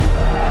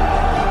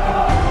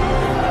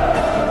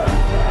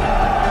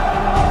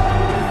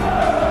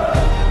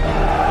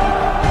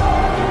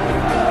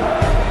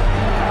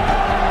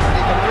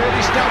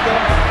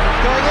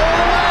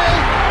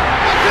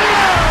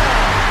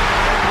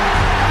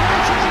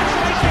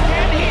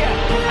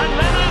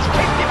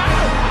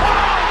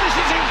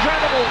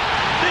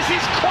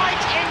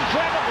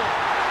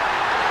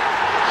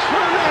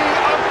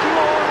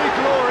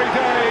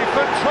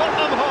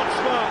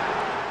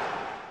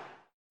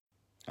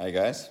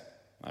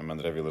I'm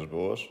André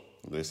Villas-Boas,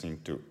 listening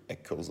to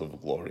Echoes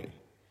of Glory.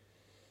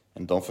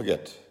 And don't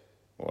forget,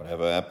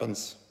 whatever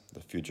happens,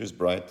 the future is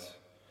bright,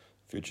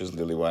 future is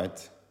lily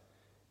white.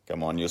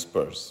 Come on, you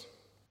Spurs.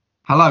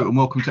 Hello and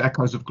welcome to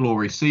Echoes of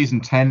Glory, Season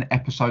 10,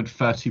 Episode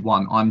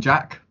 31. I'm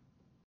Jack.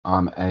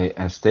 I'm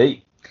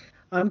ASD.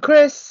 I'm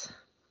Chris.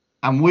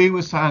 And we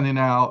were saying in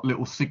our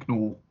little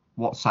Signal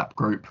WhatsApp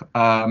group,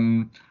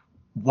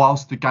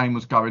 whilst the game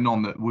was going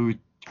on, that we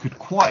could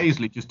quite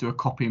easily just do a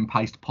copy and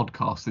paste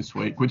podcast this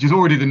week, which is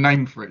already the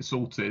name for it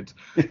sorted.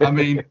 I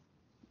mean,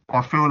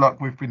 I feel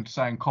like we've been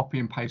saying copy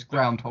and paste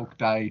Groundhog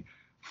Day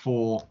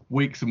for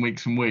weeks and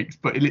weeks and weeks,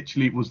 but it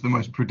literally was the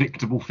most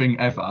predictable thing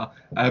ever.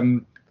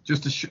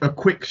 Just a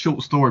quick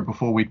short story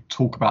before we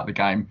talk about the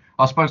game.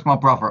 I spoke to my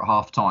brother at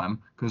half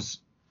time because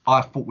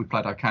I thought we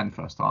played okay in the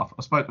first half.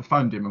 I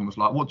phoned him and was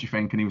like, what do you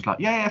think? And he was like,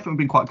 yeah, I think we've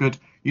been quite good.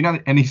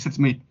 And he said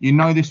to me,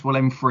 this will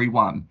end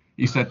 3-1.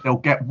 He said, they'll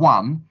get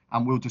one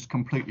and we'll just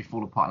completely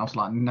fall apart. And I was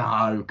like,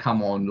 no,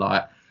 come on.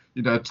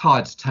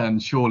 Tides turn,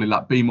 surely,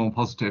 be more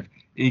positive.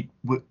 He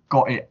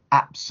got it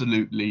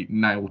absolutely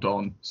nailed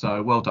on.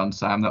 So well done,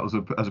 Sam. That was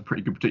a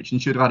pretty good prediction. You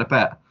should have had a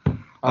bet.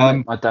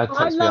 My dad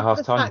texted me at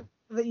half time.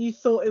 That you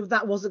thought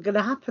that wasn't going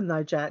to happen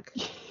though, Jack.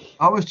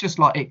 I was just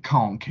like, it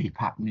can't keep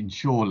happening,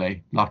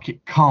 surely.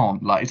 It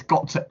can't. It's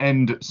got to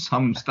end at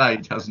some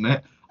stage, hasn't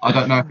it? I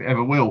don't know if it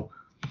ever will.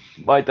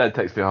 My dad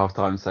texted me at half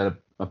time and said,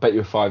 I bet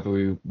you a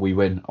 £5 we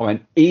win. I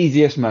went,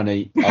 easiest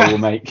money I will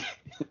make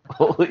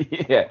all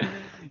year.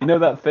 You know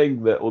that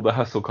thing that all the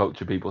hustle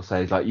culture people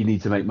say is you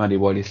need to make money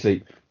while you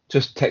sleep?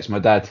 Just text my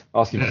dad,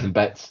 ask him for some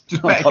bets.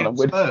 Just bet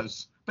against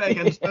Spurs. Bet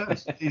against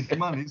Spurs. It's the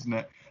money, isn't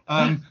it?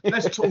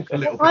 Let's talk a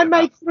little bit. I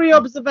made 3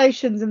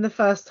 observations in the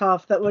first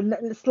half that were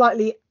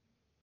slightly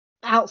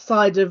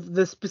outside of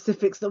the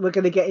specifics that we're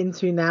going to get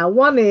into now.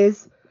 One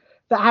is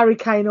that Harry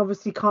Kane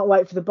obviously can't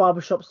wait for the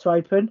barbershops to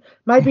open.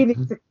 Maybe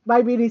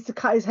he needs to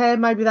cut his hair.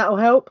 Maybe that'll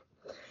help.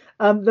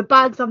 The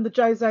bags under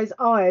Jose's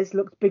eyes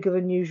looked bigger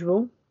than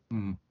usual.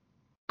 Mm.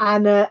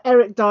 And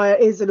Eric Dyer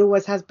is and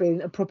always has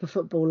been a proper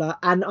footballer.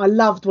 And I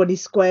loved when he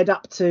squared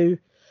up to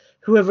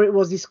whoever it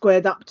was he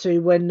squared up to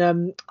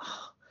when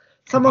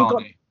someone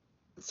got...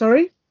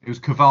 Sorry? It was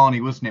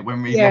Cavani, wasn't it?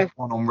 When we left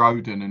one on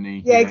Rodon and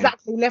he... Yeah,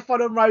 exactly. Left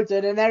one on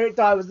Rodon and Eric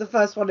Dyer was the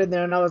first one in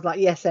there. And I was like,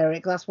 yes,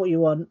 Eric, that's what you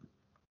want.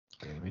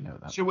 Yeah, we know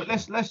that. So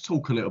let's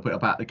talk a little bit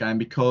about the game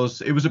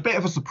because it was a bit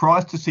of a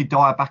surprise to see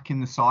Dyer back in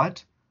the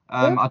side.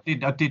 I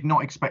did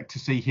not expect to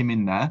see him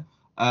in there.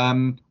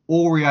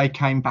 Aurier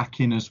came back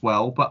in as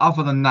well. But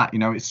other than that,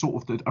 it's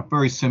sort of a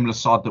very similar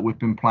side that we've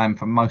been playing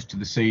for most of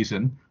the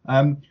season.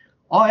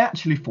 I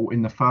actually thought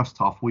in the first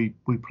half we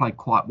played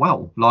quite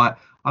well.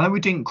 I know we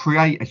didn't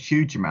create a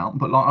huge amount,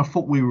 but I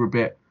thought we were a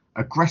bit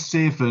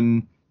aggressive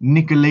and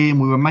niggly,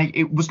 and we were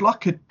it was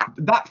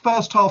that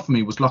first half for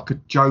me was like a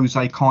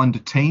Jose kind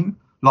of team.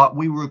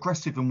 We were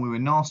aggressive and we were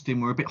nasty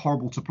and we were a bit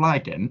horrible to play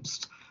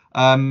against.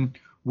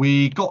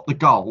 We got the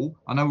goal.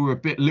 I know we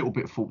were a little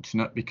bit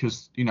fortunate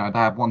because they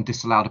had one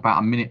disallowed about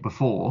a minute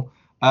before.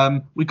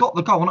 We got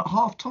the goal, and at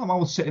half time I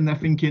was sitting there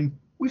thinking,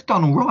 we've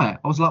done all right.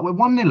 I was like, we're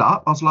 1-0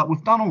 up. I was like,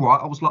 we've done all right.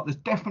 I was like, there's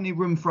definitely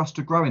room for us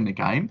to grow in the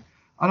game.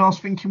 And I was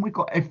thinking, we've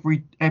got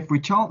every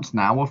chance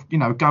now of,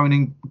 going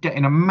and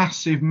getting a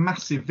massive,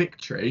 massive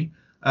victory.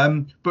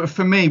 But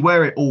for me,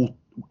 where it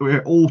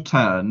all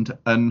turned,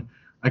 and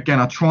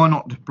again, I try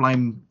not to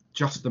blame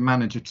just the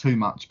manager too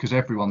much because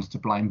everyone's to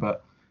blame.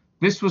 But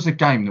this was a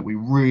game that we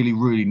really,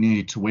 really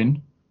needed to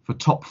win for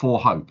top 4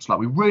 hopes.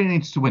 We really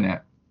needed to win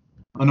it.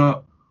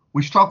 And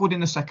we struggled in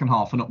the second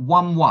half. And at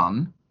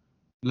 1-1,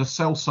 Lo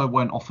Celso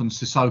went off and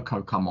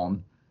Sissoko come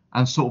on.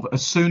 And sort of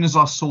as soon as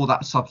I saw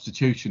that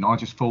substitution, I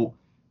just thought,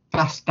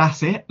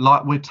 that's it.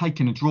 We're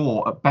taking a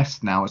draw at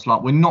best now. It's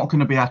we're not going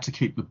to be able to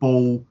keep the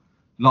ball.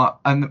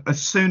 And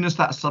as soon as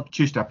that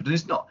substitution happened,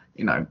 it's not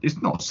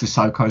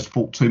Sissoko's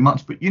fault too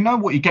much, but you know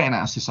what you're getting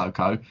out of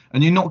Sissoko,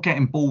 and you're not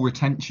getting ball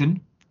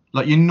retention.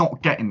 You're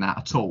not getting that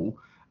at all.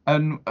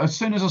 And as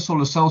soon as I saw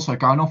Lo Celso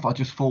going off, I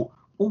just thought,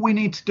 all we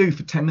need to do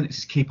for 10 minutes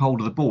is keep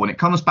hold of the ball. And it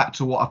comes back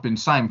to what I've been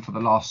saying for the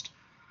last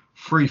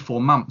 3-4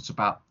 months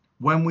about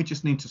when we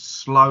just need to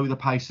slow the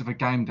pace of a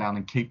game down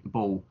and keep the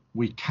ball,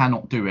 we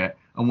cannot do it.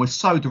 And we're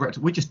so direct.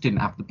 We just didn't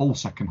have the ball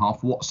second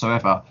half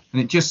whatsoever.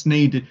 And it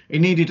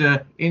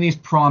needed in his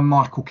prime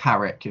Michael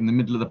Carrick in the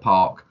middle of the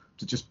park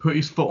to just put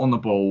his foot on the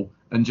ball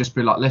and just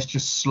be like, let's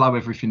just slow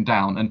everything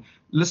down. And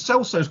Lo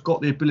Celso's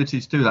got the ability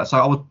to do that. So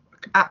I was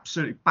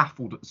absolutely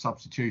baffled at the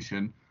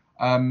substitution.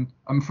 And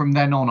from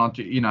then on,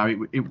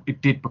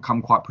 it did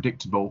become quite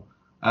predictable.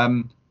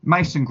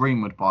 Mason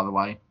Greenwood, by the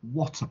way,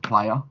 what a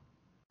player.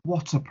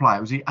 What a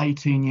player. Was he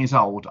 18 years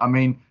old? I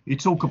mean, you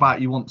talk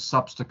about you want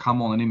subs to come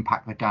on and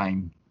impact the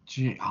game.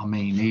 Gee, I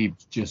mean, he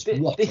just,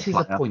 what a player. This is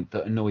a point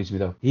that annoys me,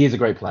 though. He is a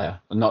great player.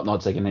 I'm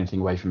not taking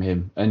anything away from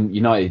him. And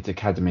United's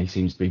academy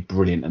seems to be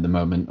brilliant at the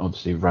moment.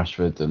 Obviously,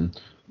 Rashford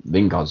and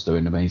Lingard's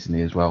doing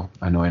amazingly as well,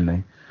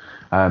 annoyingly.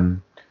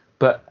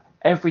 But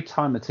every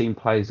time a team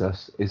plays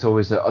us, it's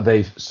always that are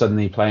they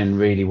suddenly playing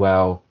really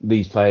well?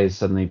 These players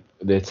suddenly,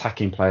 the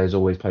attacking players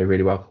always play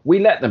really well. We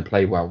let them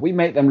play well. We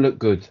make them look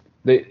good.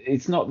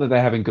 It's not that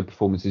they're having good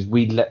performances.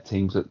 We let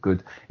teams look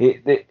good.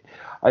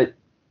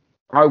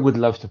 I would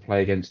love to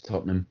play against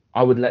Tottenham.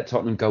 I would let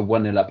Tottenham go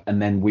 1-0 up,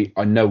 and then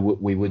I know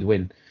we would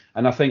win.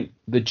 And I think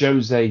the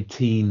Jose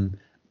team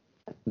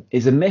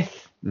is a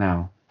myth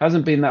now.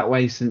 Hasn't been that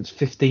way since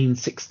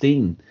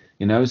 15-16.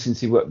 Since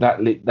he worked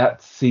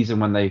that season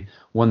when they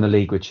won the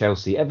league with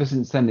Chelsea. Ever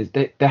since then,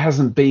 there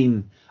hasn't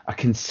been a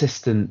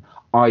consistent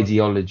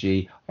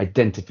ideology,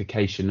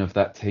 identification of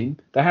that team.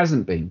 There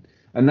hasn't been,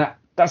 and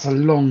that's a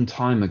long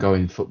time ago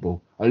in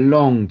football. A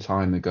long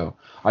time ago.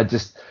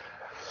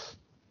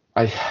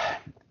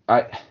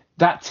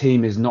 That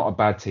team is not a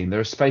bad team. There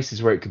are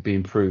spaces where it could be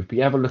improved. But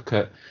you have a look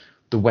at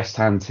the West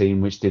Ham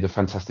team, which did a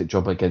fantastic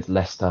job against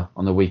Leicester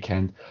on the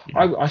weekend.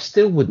 Yeah. I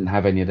still wouldn't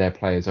have any of their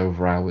players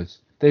over ours.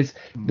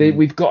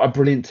 We've got a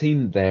brilliant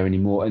team there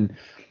anymore. And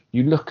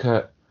you look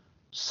at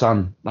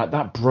Son, like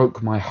that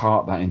broke my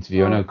heart, that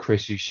interview. I know,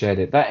 Chris, you shared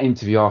it. That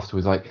interview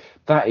afterwards,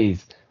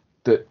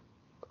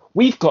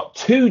 we've got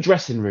 2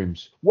 dressing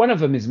rooms. One of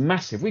them is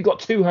massive. We've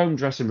got 2 home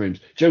dressing rooms.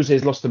 Jose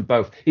has lost them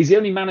both. He's the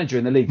only manager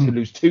in the league to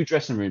lose 2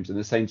 dressing rooms in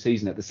the same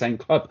season at the same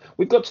club.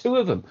 We've got 2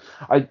 of them.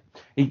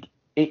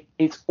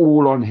 It's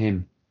all on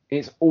him.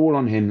 It's all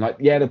on him.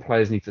 The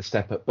players need to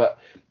step up, but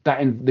the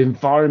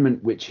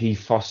environment which he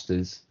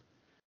fosters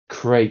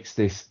creates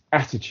this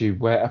attitude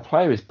where a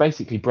player is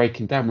basically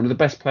breaking down. One of the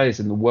best players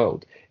in the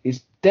world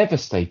is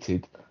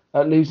devastated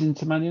at losing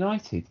to Man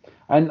United.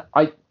 And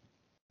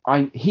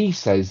he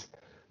says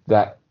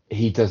that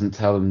he doesn't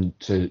tell them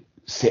to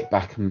sit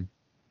back and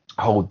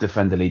hold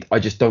defend the lead. I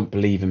just don't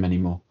believe him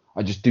anymore.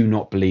 I just do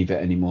not believe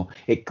it anymore.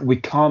 It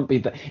can't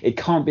be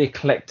a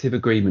collective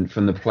agreement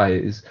from the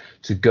players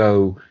to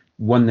go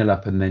 1-0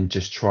 up and then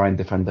just try and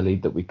defend the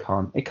lead that we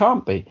can't. It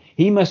can't be.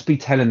 He must be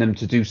telling them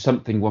to do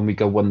something when we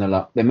go 1-0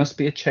 up. There must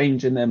be a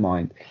change in their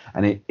mind.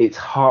 And it's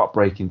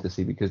heartbreaking to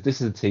see, because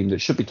this is a team that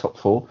should be top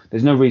 4.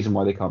 There's no reason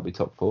why they can't be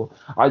top 4.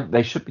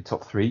 They should be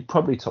top 3,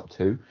 probably top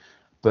 2,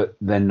 but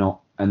they're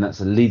not. And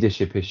that's a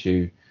leadership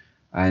issue.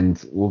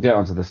 And we'll get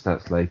onto the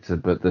stats later.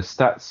 But the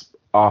stats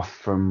are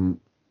from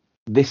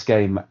this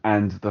game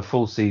and the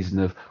full season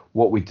of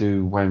what we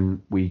do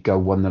when we go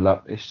 1-0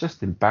 up. It's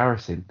just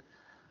embarrassing.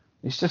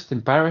 It's just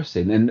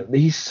embarrassing. And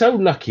he's so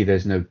lucky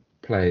there's no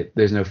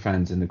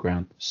fans in the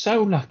ground.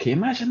 So lucky.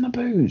 Imagine the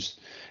boos.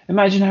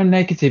 Imagine how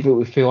negative it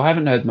would feel. I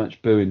haven't heard much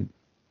booing.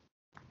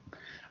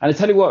 And I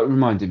tell you what it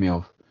reminded me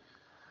of.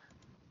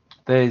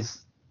 There's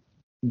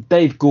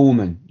Dave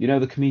Gorman. You know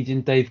the comedian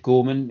Dave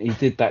Gorman? He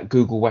did that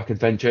Google Whack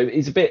adventure.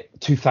 He's a bit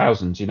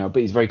 2000s, but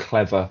he's a very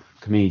clever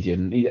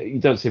comedian. You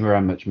don't see him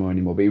around much more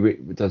anymore, but he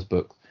does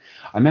books.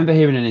 I remember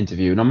hearing an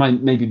interview, and I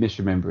might maybe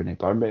misremembering it,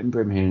 but I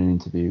remember him hearing an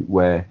interview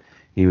where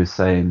he was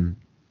saying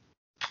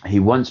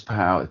he once put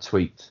out a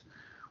tweet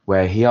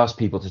where he asked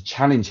people to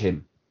challenge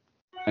him,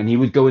 and he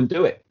would go and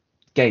do it,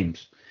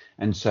 games.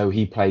 And so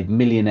he played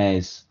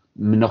Millionaires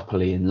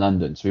Monopoly in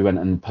London. So he went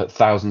and put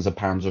thousands of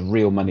pounds of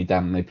real money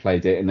down, and they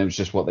played it, and it was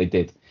just what they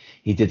did.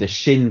 He did a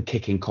shin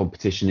kicking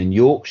competition in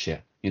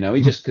Yorkshire. He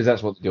just, because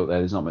that's what they do up there.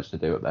 There's not much to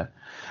do up there.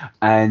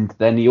 And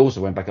then he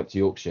also went back up to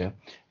Yorkshire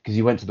because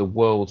he went to the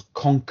World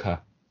Conquer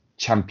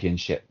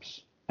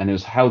Championships, and it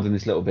was held in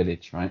this little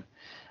village, right?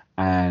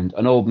 And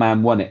an old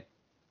man won it,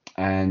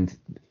 and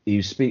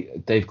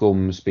Dave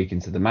Gorman was speaking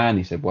to the man.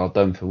 He said, "Well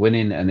done for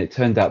winning." And it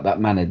turned out that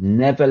man had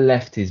never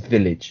left his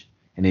village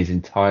in his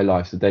entire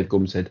life. So Dave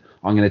Gorman said,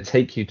 "I'm going to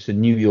take you to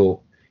New York.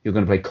 You're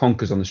going to play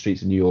conkers on the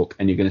streets of New York,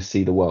 and you're going to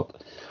see the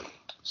world."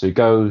 So he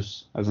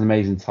goes, has an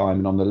amazing time,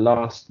 and on the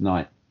last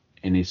night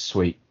in his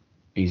suite,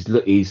 he's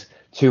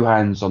 2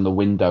 hands on the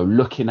window,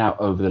 looking out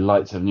over the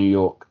lights of New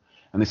York.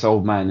 And this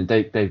old man, and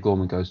Dave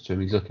Gorman goes to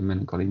him. He's looking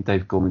melancholy, and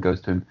Dave Gorman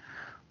goes to him.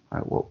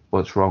 Right,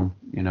 what's wrong?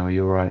 Are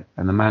you all right?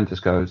 And the man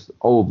just goes,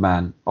 old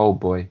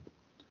boy,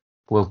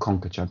 World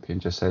Conquer champion,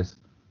 just says,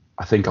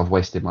 "I think I've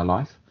wasted my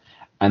life."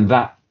 And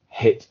that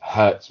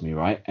hurts me,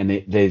 right?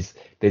 And there's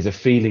a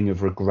feeling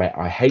of regret.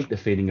 I hate the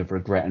feeling of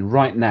regret. And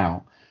right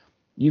now,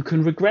 you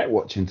can regret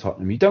watching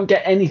Tottenham. You don't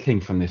get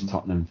anything from this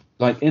Tottenham.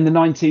 Like in the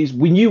 90s,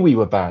 we knew we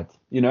were bad,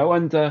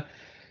 and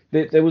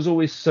there was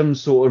always some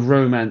sort of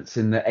romance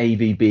in the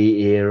AVB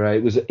era.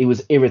 It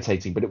was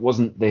irritating, but it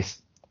wasn't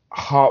this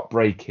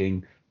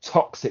heartbreaking,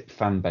 toxic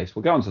fan base.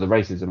 We'll go on to the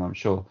racism, I'm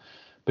sure,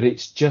 but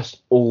it's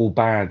just all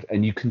bad,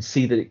 and you can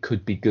see that it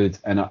could be good,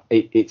 and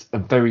it's a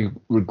very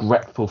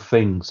regretful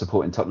thing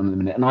supporting Tottenham at the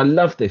minute. And I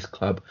love this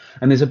club,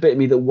 and there's a bit of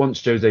me that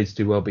wants Jose to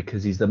do well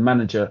because he's the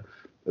manager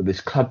of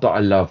this club that I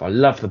love. I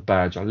love the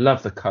badge, I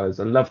love the colours,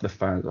 I love the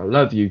fans, I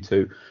love you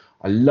two,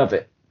 I love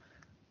it.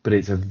 But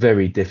it's a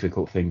very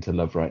difficult thing to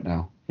love right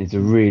now. It's a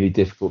really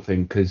difficult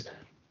thing because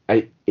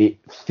it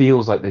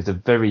feels like there's a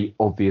very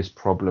obvious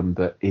problem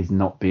that is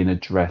not being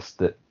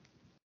addressed,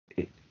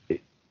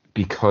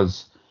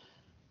 because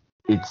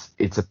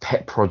it's a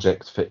pet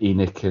project for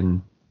ENIC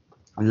and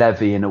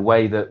Levy in a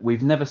way that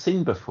we've never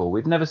seen before.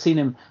 We've never seen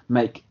him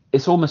make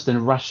it's almost an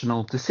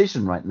irrational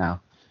decision right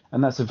now,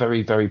 and that's a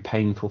very, very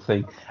painful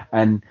thing.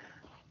 And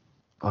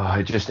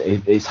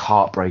it's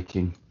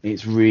heartbreaking.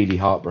 It's really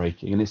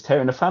heartbreaking, and it's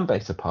tearing the fan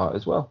base apart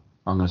as well.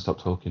 I'm going to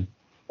stop talking.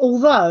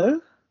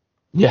 Although,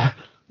 yeah,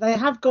 they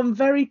have gone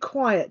very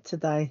quiet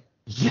today.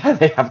 Yeah,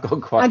 they have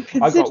gone quiet.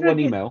 I got one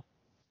email.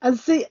 And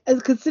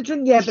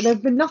considering, but there's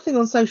been nothing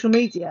on social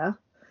media,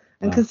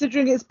 and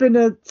considering it's been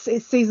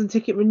it's season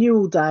ticket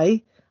renewal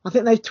day, I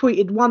think they've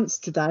tweeted once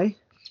today.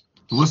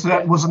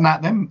 Wasn't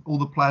that them? All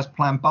the players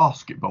playing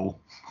basketball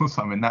or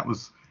something?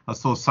 I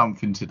saw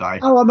something today.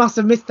 Oh, I must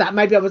have missed that.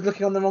 Maybe I was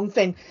looking on the wrong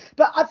thing.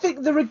 But I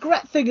think the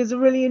regret thing is a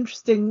really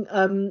interesting,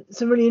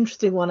 it's a really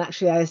interesting one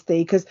actually, ASD.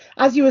 Because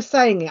as you were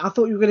saying it, I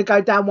thought you were going to go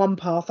down one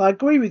path. I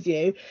agree with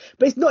you,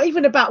 but it's not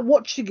even about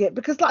watching it,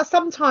 because like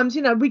sometimes,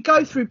 we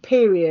go through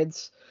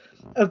periods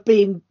of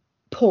being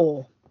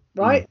poor,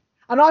 right?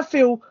 And I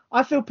feel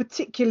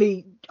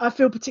particularly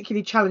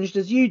challenged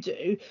as you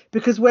do,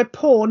 because we're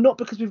poor, not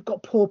because we've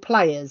got poor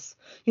players.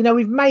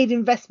 We've made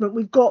investment.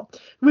 We've got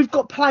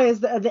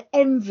players that are the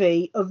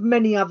envy of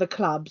many other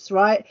clubs,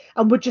 right?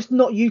 And we're just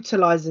not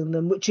utilising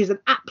them, which is an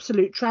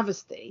absolute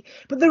travesty.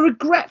 But the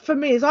regret for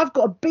me is I've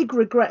got a big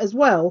regret as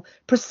well,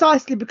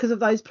 precisely because of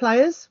those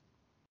players.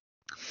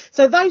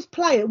 So those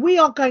players, we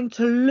are going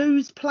to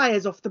lose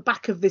players off the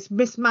back of this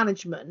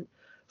mismanagement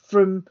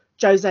from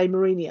Jose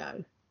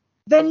Mourinho.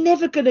 They're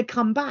never going to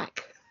come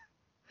back,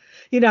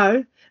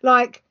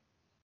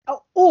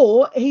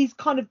 or he's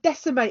kind of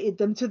decimated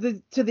them to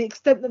the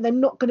extent that they're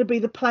not going to be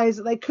the players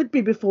that they could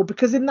be before,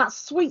 because in that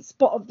sweet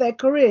spot of their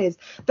careers,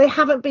 they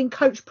haven't been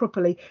coached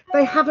properly.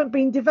 They haven't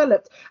been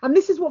developed. And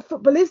this is what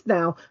football is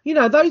now,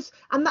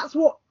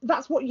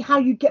 how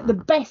you get the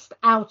best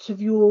out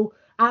of your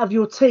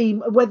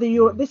team, whether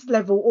you're at this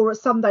level or at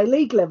Sunday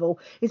League level,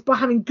 is by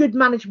having good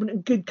management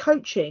and good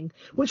coaching,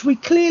 which we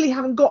clearly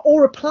haven't got,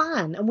 or a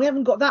plan, and we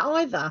haven't got that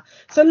either.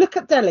 So look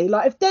at Delhi.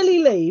 Like, if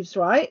Delhi leaves,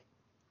 right,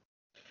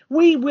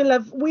 we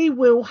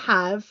will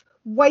have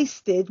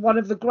wasted one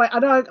of the great, I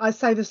know I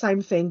say the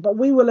same thing, but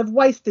we will have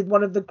wasted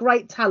one of the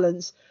great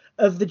talents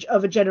of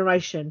a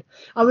generation.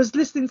 I was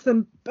listening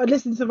to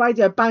the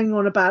radio banging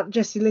on about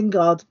Jesse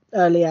Lingard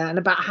earlier, and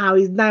about how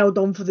he's nailed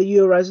on for the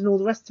Euros and all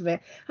the rest of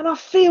it. And I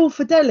feel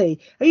for Delhi.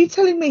 Are you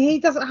telling me he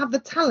doesn't have the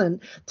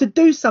talent to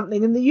do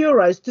something in the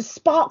Euros, to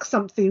spark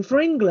something for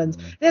England?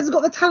 He hasn't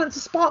got the talent to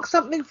spark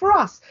something for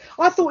us.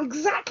 I thought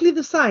exactly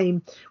the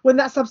same when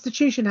that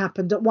substitution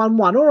happened at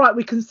 1-1. All right,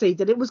 we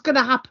conceded. It was going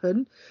to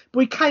happen. But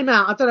we came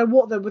out. I don't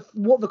know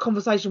what the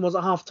conversation was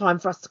at half time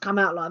for us to come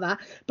out like that.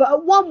 But at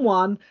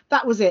 1-1,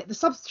 that was it. The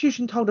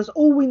substitution told us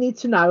all we need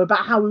to know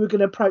about how we were going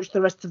to approach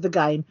the rest of the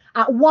game.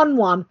 At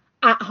 1-1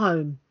 at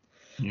home.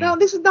 Yeah. Now,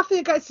 this is nothing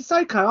against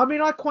Sissoko. I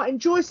mean, I quite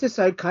enjoy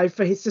Sissoko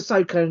for his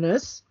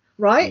Sissoko-ness,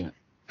 right? Yeah.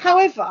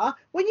 However,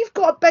 when you've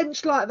got a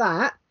bench like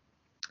that,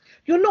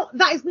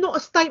 that is not a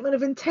statement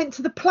of intent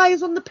to the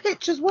players on the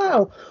pitch as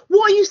well.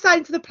 What are you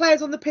saying to the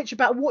players on the pitch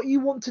about what you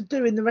want to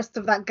do in the rest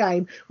of that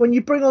game when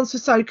you bring on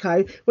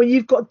Sissoko, when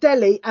you've got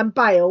Delhi and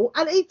Bale,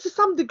 and to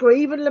some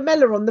degree even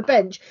Lamela on the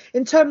bench,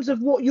 in terms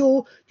of what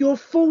your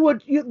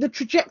forward, the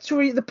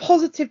trajectory, the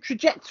positive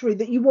trajectory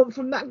that you want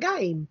from that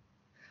game?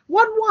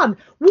 1-1.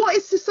 What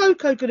is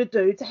Sissoko going to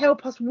do to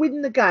help us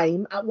win the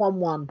game at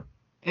 1-1?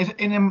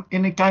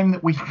 In a game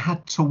that we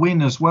had to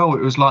win as well.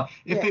 It was like,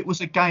 if it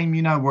was a game,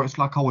 where it's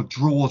like, a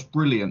draw's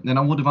brilliant, then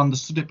I would have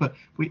understood it. But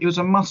it was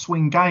a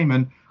must-win game,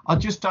 and I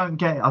just don't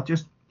get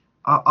it.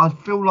 I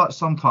feel like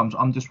sometimes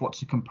I'm just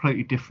watching a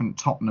completely different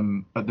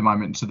Tottenham at the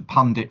moment to the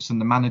pundits and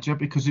the manager,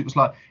 because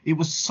it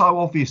was so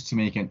obvious to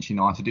me against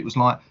United. It was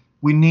like,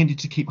 we needed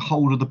to keep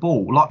hold of the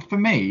ball. Like, for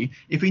me,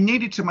 if he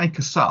needed to make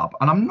a sub,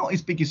 and I'm not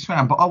his biggest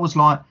fan, but I was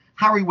like,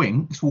 Harry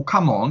Winks will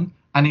come on,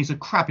 and he's a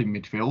crab in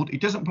midfield. He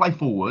doesn't play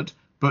forward,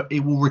 but it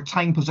will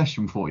retain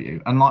possession for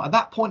you. And like, at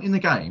that point in the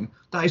game,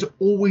 that is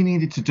all we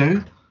needed to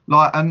do.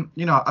 Like, and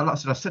like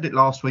I said it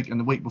last week and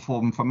the week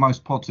before, and for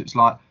most pods, it's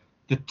like,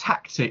 the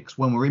tactics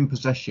when we're in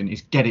possession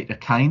is get it to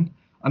Kane.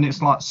 And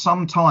it's like,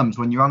 sometimes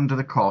when you're under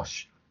the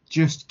cosh,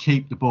 just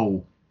keep the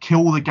ball,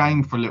 kill the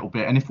game for a little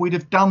bit. And if we'd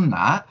have done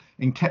that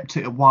and kept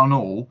it at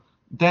 1-1,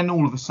 then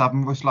all of a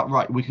sudden we're just like,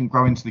 right, we can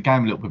grow into the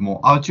game a little bit more.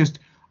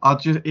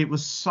 It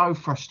was so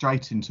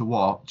frustrating to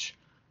watch.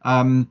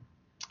 And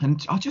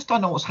I just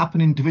don't know what's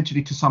happened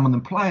individually to some of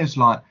them players.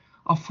 Like,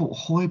 I thought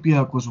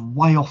Højbjerg was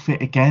way off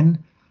it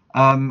again.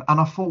 And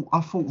I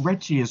thought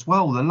Reggie as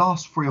well. The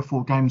last 3 or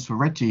 4 games for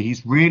Reggie,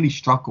 he's really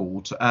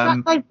struggled.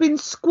 They've been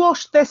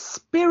squashed. Their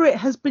spirit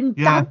has been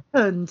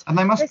dampened. And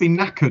they must be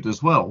knackered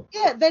as well.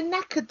 Yeah, they're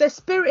knackered. Their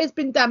spirit has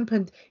been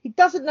dampened. He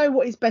doesn't know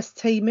what his best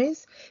team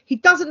is. He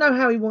doesn't know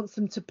how he wants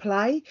them to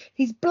play.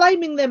 He's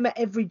blaming them at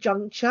every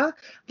juncture.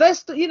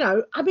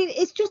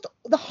 It's just,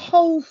 the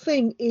whole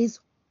thing is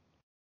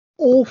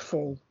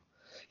awful.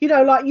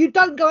 Like, you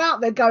don't go out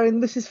there going,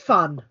 this is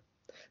fun.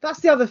 that's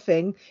the other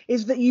thing,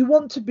 is that you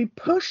want to be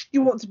pushed,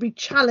 you want to be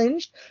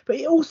challenged, but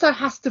it also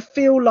has to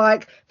feel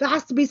like there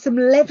has to be some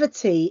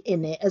levity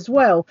in it as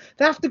well.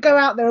 They have to go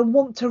out there and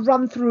want to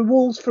run through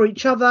walls for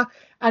each other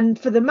and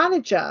for the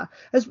manager.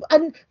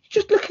 And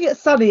just looking at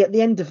Sonny at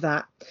the end of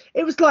that,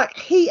 it was like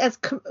he has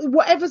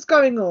whatever's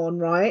going on,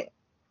 right?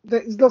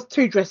 He's lost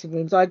 2 dressing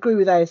rooms. I agree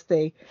with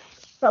ASD.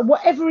 But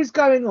whatever is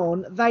going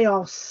on, they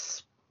are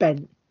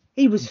spent.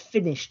 He was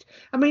finished.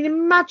 I mean,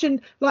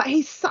 imagine, like,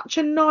 he's such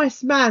a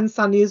nice man,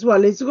 Sonny, as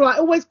well. He's like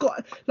always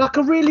got like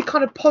a really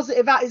kind of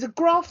positive out. He's a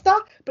grafter,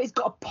 but he's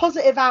got a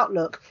positive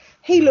outlook.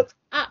 He looked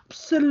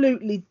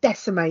absolutely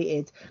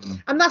decimated.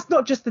 And that's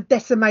not just the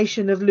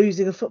decimation of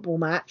losing a football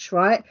match,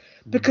 right?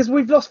 Because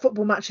we've lost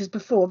football matches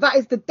before. That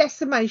is the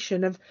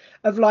decimation of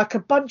like a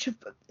bunch of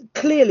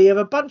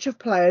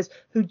players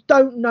who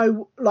don't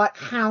know like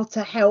how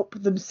to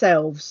help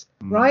themselves,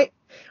 right?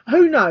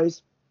 Who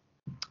knows?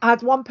 I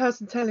had one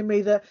person telling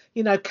me that,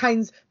 you know,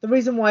 Kane's, the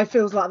reason why he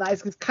feels like that is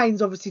because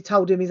Kane's obviously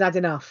told him he's had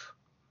enough.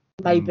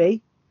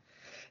 Maybe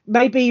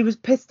he was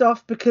pissed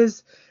off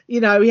because, you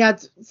know, he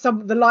had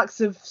the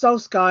likes of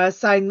Solskjaer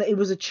saying that he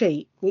was a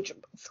cheat, which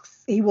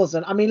he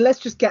wasn't. I mean, let's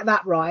just get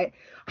that right.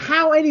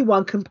 How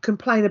anyone can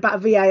complain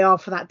about VAR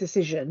for that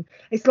decision?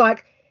 It's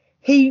like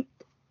he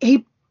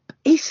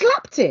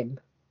slapped him.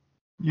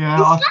 Yeah,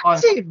 he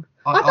slapped him.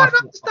 I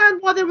don't understand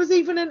why there was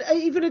even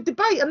a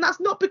debate, and that's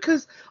not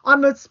because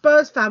I'm a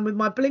Spurs fan with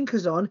my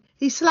blinkers on.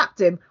 He slapped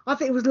him. I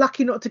think he was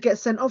lucky not to get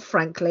sent off,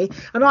 frankly.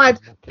 And I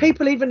had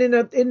people even in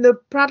the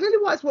Proud Lily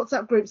Whites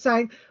WhatsApp group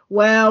saying,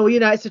 well,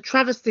 you know, it's a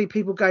travesty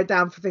people go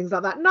down for things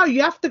like that. No,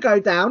 you have to go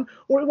down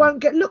or it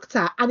won't get looked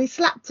at. And he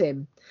slapped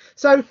him.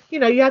 So, you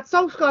know, you had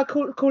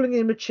Solskjaer calling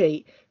him a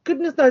cheat.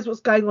 Goodness knows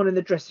what's going on in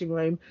the dressing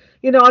room.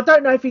 You know, I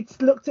don't know if he'd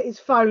looked at his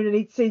phone and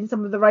he'd seen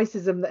some of the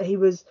racism that he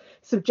was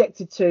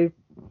subjected to.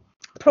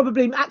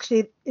 Probably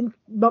actually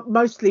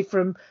mostly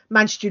from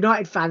Manchester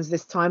United fans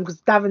this time,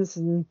 because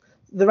the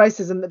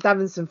racism that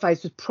Davinson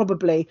faced was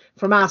probably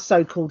from our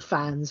so-called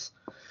fans.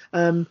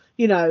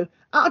 You know,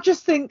 I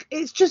just think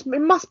it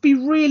must be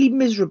really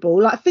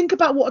miserable. Like, think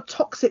about what a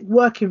toxic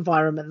work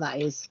environment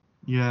that is.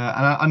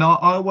 Yeah, and I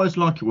always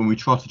like it when we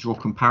try to draw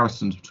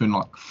comparisons between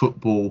like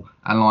football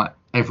and like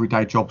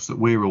everyday jobs that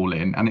we're all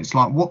in, and it's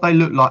like what they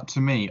look like to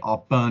me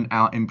are burnt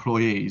out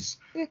employees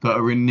that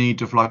are in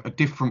need of like a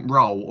different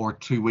role or a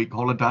 2-week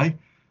holiday.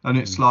 And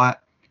it's like,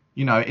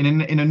 you know,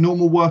 in a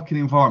normal working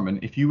environment,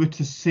 if you were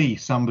to see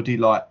somebody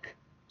like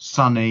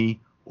Sonny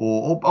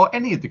or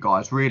any of the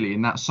guys really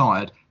in that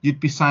side, you'd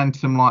be saying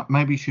to them like,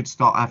 maybe you should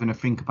start having a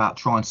think about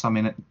trying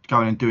something,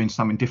 going and doing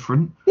something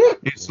different.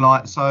 It's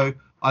like, so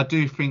I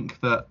do think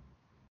that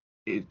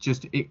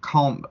it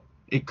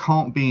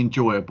can't be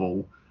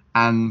enjoyable,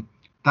 and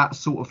that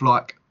sort of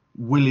like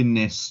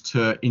willingness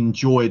to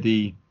enjoy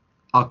the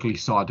ugly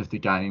side of the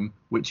game,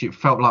 which it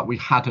felt like we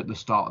had at the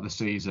start of the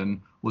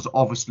season, was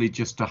obviously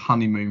just a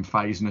honeymoon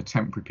phase and a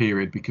temporary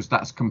period, because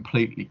that's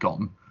completely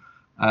gone.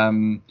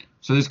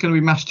 So there's going to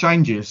be mass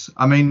changes.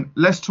 I mean,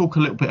 let's talk a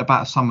little bit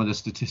about some of the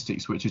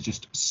statistics which are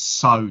just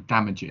so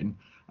damaging.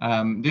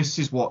 This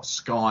is what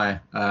Sky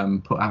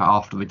put out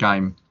after the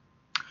game.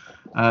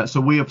 So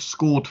we have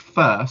scored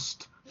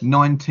first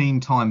 19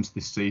 times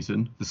this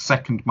season, the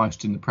second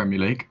most in the Premier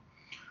League.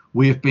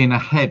 We have been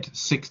ahead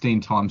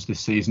 16 times this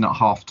season at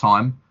half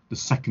time, the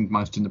second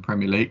most in the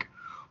Premier League.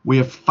 We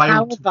have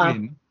failed to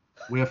win.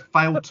 We have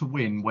failed to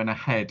win when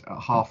ahead at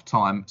half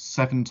time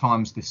 7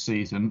 times this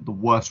season, the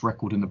worst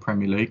record in the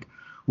Premier League.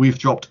 We've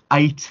dropped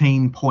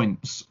 18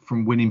 points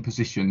from winning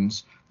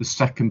positions, the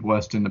second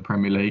worst in the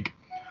Premier League.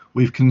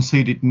 We've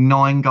conceded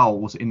 9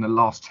 goals in the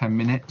last 10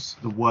 minutes,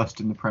 the worst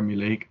in the Premier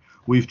League.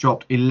 We've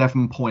dropped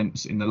 11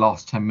 points in the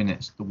last 10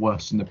 minutes, the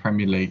worst in the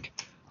Premier League.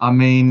 I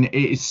mean, it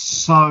is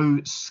so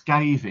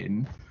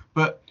scathing,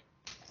 but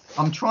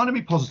I'm trying to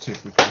be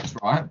positive with this,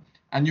 right?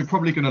 And you're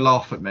probably going to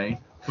laugh at me,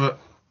 but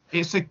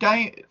it's a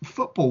game.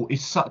 Football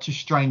is such a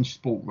strange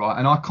sport, right?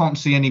 And I can't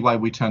see any way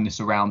we turn this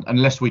around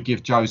unless we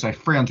give Jose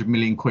 300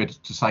 million quid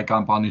to say go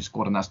and buy a new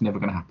squad, and that's never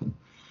going to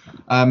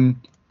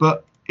happen.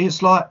 But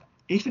it's like,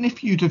 even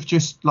if you'd have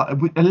just like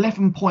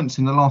 11 points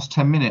in the last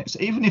 10 minutes,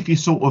 even if you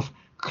sort of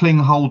cling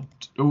hold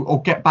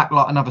or get back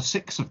like another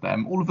 6 of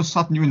them, all of a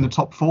sudden you're in the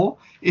top 4.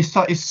 It's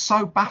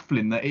so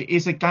baffling that it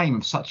is a game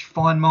of such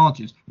fine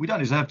margins. We don't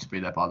deserve to be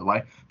there, by the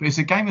way, but it's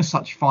a game of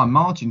such fine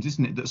margins,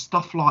 isn't it? That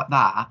stuff like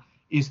that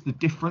is the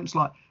difference.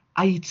 Like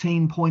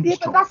 18 points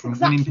drop from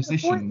winning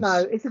positions. Point,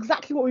 though. It's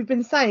exactly what we've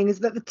been saying,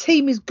 is that the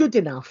team is good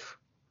enough,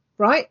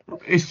 right?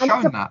 It's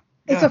shown that.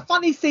 It's a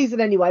funny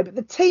season anyway, but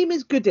the team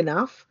is good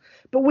enough,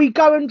 but we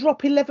go and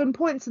drop 11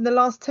 points in the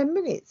last 10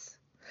 minutes.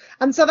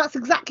 And so that's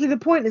exactly the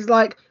point. Is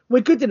like,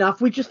 we're good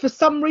enough. We just, for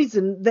some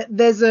reason, that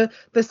there's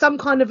some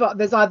kind of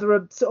there's either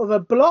a sort of a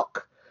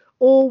block,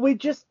 or we're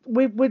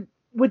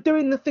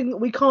doing the thing that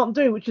we can't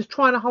do, which is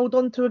trying to hold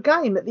on to a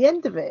game at the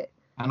end of it.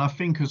 And I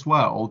think as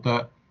well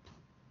that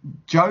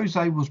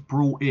Jose was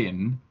brought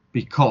in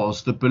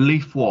because the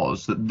belief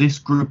was that this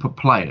group of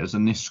players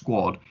and this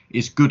squad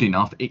is good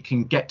enough. It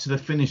can get to the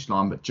finish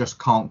line, but just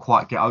can't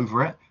quite get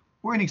over it.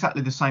 we're in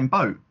exactly the same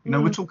boat. You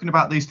know, we're talking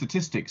about these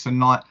statistics, and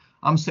like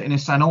I'm sitting there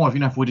saying, oh,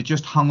 if we'd have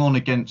just hung on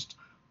against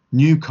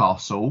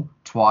Newcastle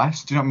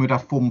twice, do you know what I mean? We'd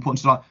have 4 more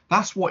points. Like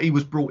that's what he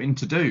was brought in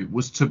to do,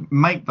 was to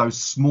make those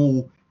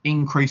small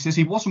increases.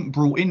 He wasn't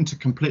brought in to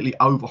completely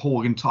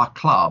overhaul the entire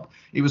club.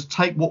 It was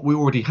take what we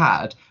already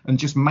had and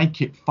just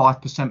make it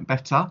 5%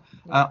 better.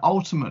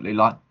 Ultimately,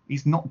 like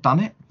he's not done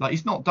it.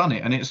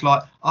 And it's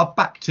like I've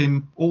backed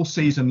him all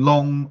season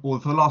long, or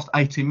for the last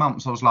 18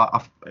 months. I was like,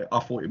 I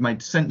thought it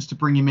made sense to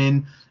bring him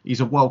in. He's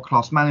a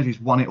world-class manager.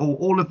 He's won it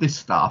all of this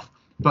stuff.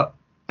 But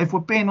if we're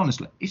being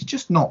honest, it's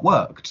just not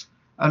worked.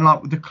 And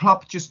like the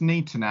club just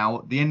need to now,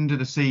 at the end of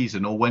the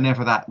season or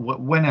whenever,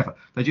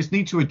 they just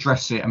need to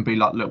address it and be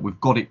like, look, we've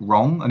got it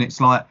wrong. And it's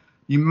like,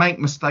 you make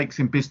mistakes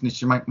in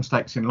business, you make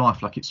mistakes in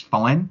life, like it's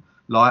fine.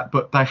 Like,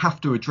 but they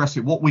have to address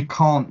it. What we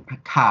can't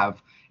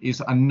have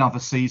is another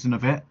season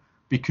of it,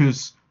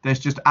 because there's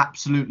just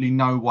absolutely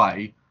no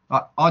way.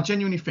 I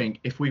genuinely think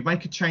if we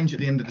make a change at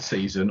the end of the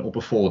season or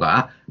before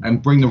that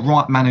and bring the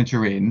right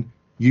manager in,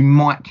 you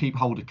might keep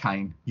hold of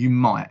Kane. You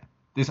might.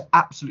 There's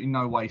absolutely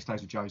no way he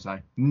stays with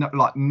Jose.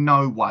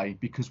 No way,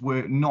 because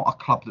we're not a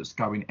club that's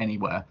going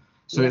anywhere.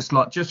 So it's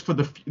like, just for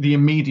the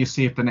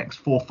immediacy of the next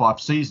 4 or 5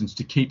 seasons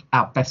to keep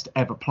our best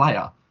ever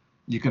player,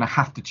 you're going to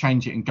have to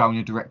change it and go in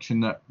a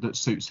direction that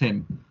suits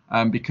him.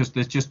 Because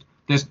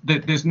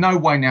there's no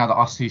way now that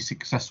I see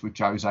success with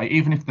Jose.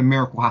 Even if the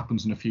miracle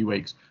happens in a few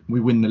weeks, we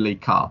win the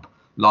League Cup.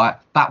 Like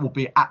that will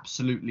be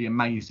absolutely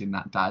amazing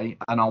that day,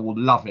 and I will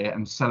love it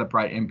and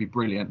celebrate it and be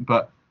brilliant.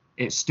 But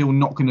it's still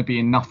not going to be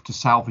enough to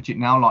salvage it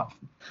now. Like,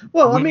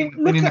 well, winning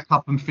the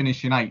cup and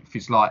finishing 8th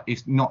is like,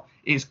 it's not.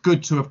 It's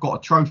good to have got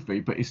a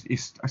trophy, but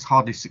it's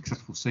hardly a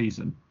successful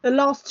season. The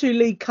last 2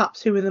 League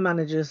Cups, who were the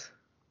managers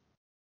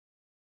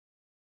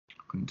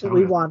that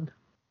we won?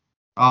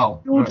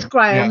 Oh, George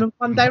Graham and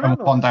Juan de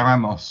Ramos. Juan de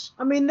Ramos.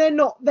 I mean, they're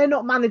not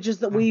managers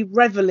that we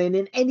revel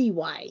in any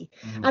way.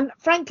 And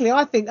frankly,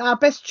 I think our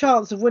best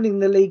chance of winning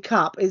the League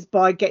Cup is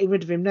by getting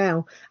rid of him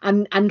now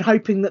and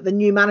hoping that the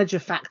new manager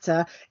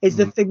factor is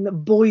the thing that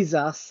buoys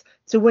us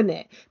to win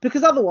it.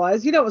 Because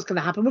otherwise, you know what's going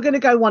to happen. We're going to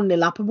go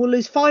 1-0 up and we'll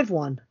lose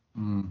 5-1.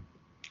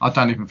 I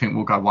don't even think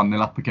we'll go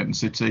 1-0 up against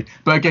City.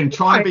 But again,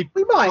 trying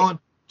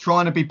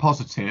to be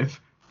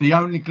positive. The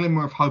only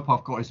glimmer of hope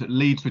I've got is that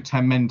Leeds with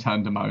 10 men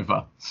turned them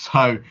over.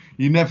 So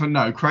you never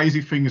know.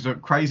 Crazier things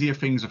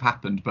have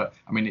happened. But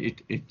I mean,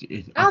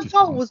 our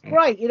goal was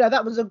great. You know,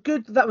 that was a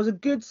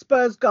good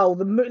Spurs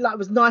goal. It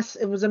was nice.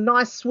 It was a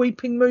nice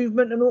sweeping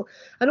movement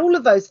and all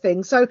of those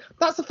things. So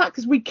that's the fact,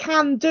 is we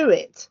can do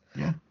it.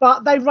 Yeah.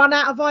 But they run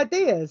out of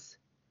ideas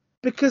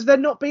because they're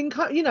not being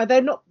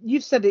they're not.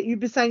 You've said it. You've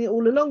been saying it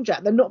all along,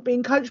 Jack. They're not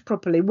being coached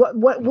properly.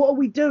 What are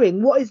we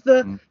doing? What is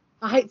the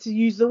I hate to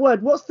use the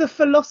word. What's the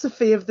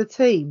philosophy of the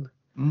team?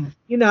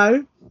 You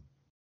know,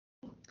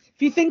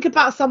 if you think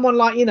about someone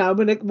like,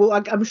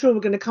 I'm sure we're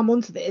going to come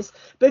on to this,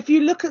 but if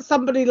you look at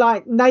somebody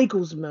like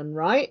Nagelsmann,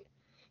 right?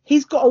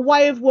 He's got a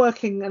way of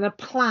working and a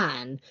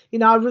plan. You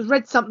know, I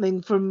read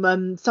something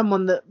from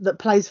someone that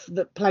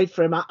played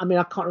for him. I mean,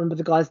 I can't remember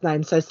the guy's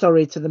name, so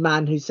sorry to the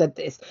man who said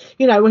this.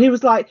 You know, when he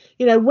was like,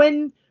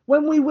 when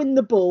we win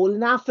the ball,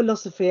 in our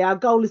philosophy, our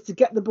goal is to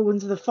get the ball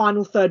into the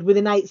final third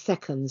within 8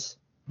 seconds.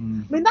 I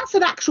mean, that's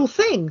an actual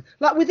thing,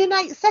 like within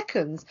 8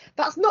 seconds.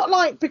 That's not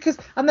like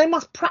and they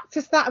must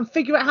practice that and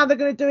figure out how they're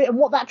going to do it and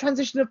what that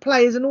transition of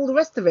play is and all the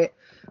rest of it.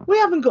 We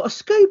haven't got a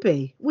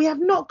Scooby. We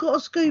have not got a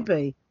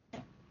Scooby.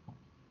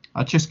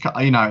 I just,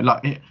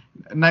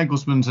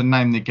 Nagelsmann's a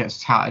name that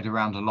gets touted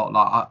around a lot.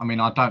 Like, I mean,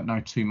 I don't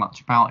know too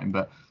much about him,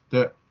 but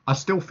I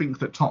still think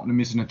that Tottenham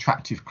is an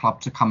attractive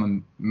club to come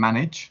and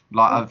manage.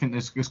 Like, I think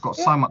it's got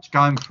so much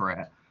going for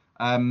it.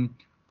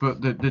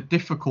 But the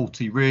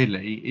difficulty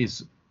really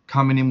is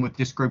coming in with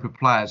this group of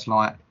players,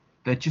 like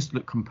they just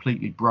look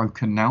completely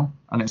broken now.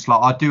 And it's like,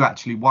 I do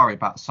actually worry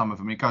about some of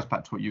them. It goes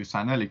back to what you were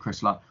saying earlier,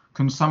 Chris, like,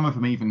 can some of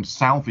them even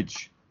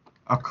salvage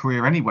a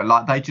career anywhere?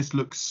 Like, they just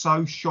look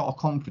so short of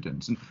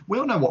confidence. And we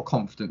all know what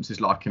confidence is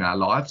like in our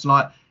lives.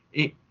 Like,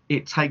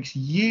 it takes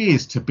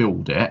years to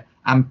build it,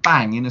 and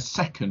bang, in a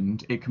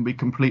second, it can be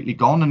completely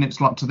gone. And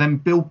it's like, to then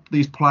build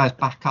these players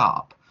back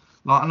up.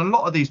 Like, and a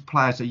lot of these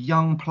players are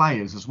young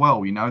players as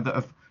well, that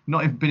have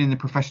not even been in the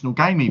professional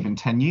game even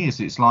 10 years.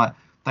 It's like,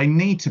 they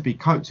need to be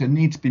coached, they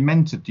need to be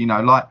mentored,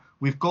 like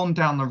we've gone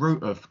down the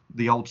route of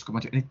the old school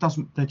magic,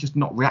 and they're just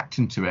not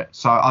reacting to it.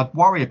 So I'd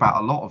worry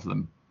about a lot of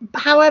them.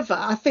 However,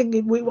 I think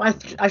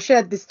I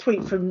shared this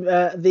tweet from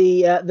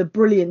the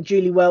brilliant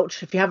Julie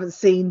Welch. If you haven't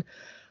seen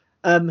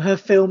her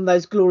film,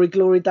 Those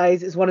Glory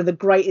Days, it's one of the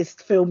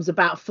greatest films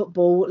about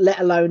football, let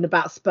alone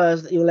about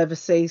Spurs, that you'll ever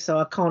see. So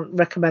I can't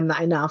recommend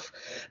that enough.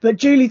 But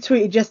Julie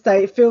tweeted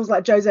yesterday, it feels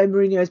like Jose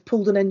Mourinho has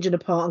pulled an engine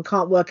apart and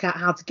can't work out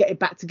how to get it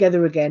back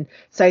together again.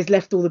 So he's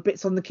left all the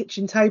bits on the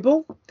kitchen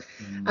table.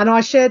 And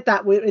I shared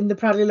that in the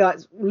Proudly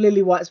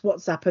Lily White's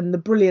WhatsApp, and the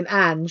brilliant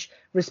Ange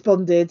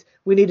responded,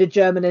 we need a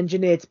German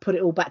engineer to put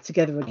it all back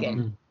together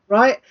again.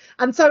 Right.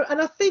 And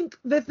I think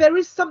that there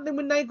is something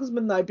with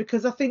Nagelsmann, though,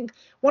 because I think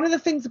one of the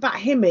things about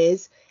him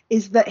is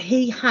that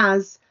he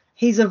has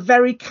he's a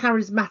very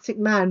charismatic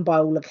man by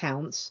all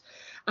accounts.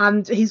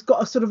 And he's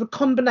got a sort of a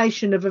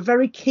combination of a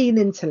very keen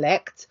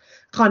intellect,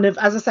 kind of,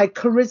 as I say,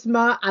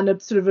 charisma, and a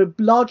sort of a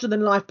larger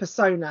than life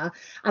persona,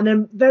 and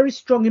a very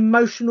strong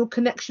emotional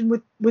connection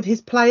with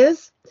his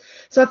players.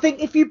 So I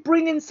think if you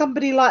bring in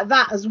somebody like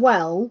that as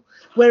well,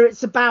 where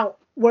it's about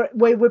where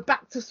we're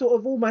back to sort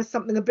of almost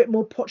something a bit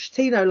more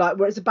Pochettino like,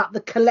 where it's about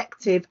the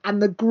collective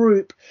and the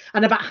group,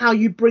 and about how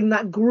you bring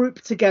that group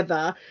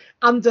together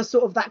under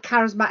sort of that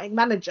charismatic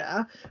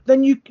manager,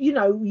 then you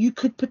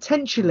could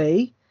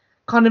potentially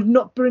kind of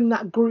not bring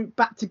that group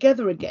back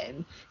together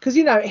again, because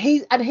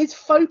his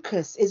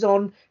focus is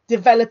on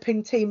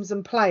developing teams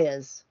and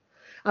players.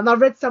 And I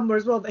read somewhere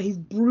as well that he's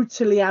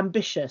brutally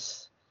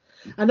ambitious,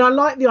 and I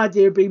like the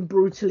idea of being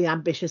brutally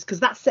ambitious, because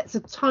that sets a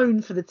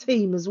tone for the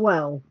team as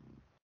well.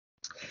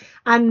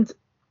 And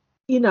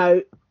he's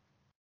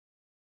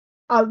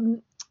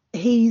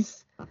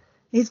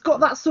got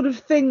that sort of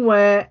thing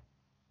where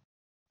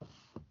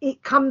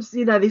it comes,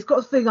 he's got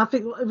a thing, I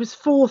think it was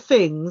 4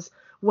 things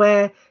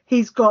where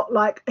he's got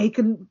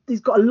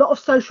he's got a lot of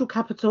social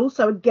capital.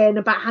 So again,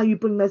 about how you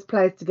bring those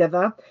players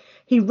together.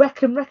 He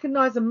can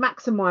recognise and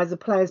maximise a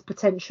player's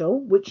potential,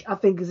 which I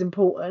think is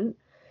important.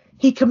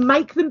 He can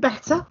make them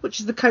better, which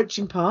is the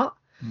coaching part.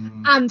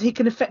 And he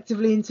can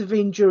effectively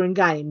intervene during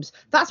games.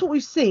 That's what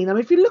we've seen. I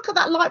mean, if you look at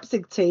that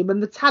Leipzig team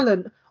and the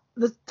talent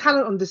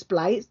on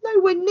display, it's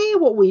nowhere near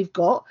what we've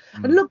got.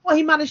 And look what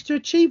he managed to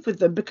achieve with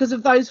them because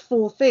of those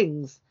 4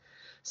 things.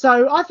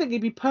 So I think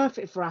he'd be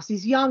perfect for us.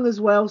 He's young as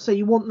well, so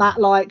you want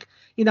that like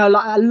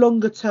a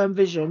longer term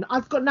vision.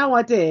 I've got no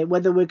idea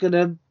whether we're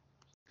gonna,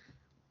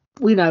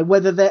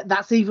 whether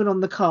that's even on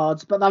the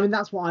cards. But I mean,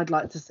 that's what I'd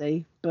like to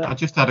see. But I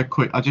just had a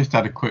quick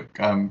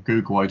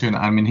Google while doing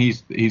that. I mean,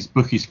 he's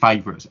bookies'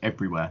 favourites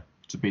everywhere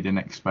to be the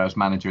next Spurs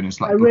manager, and it's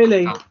like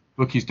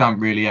bookies don't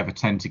really ever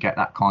tend to get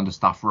that kind of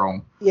stuff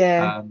wrong.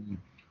 Yeah.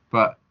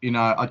 But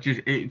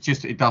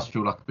it does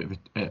feel like a bit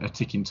of a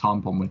ticking time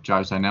bomb with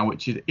Jose now,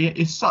 which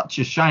is such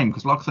a shame,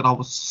 because like I said, I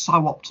was so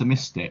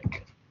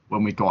optimistic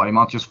when we got him.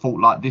 I just thought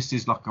like this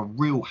is like a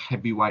real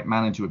heavyweight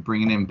manager we're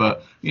bringing in.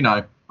 But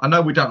I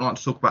know we don't like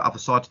to talk about other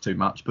sides too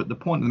much, but the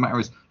point of the matter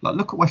is, like,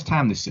 look at West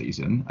Ham this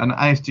season, and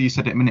ASD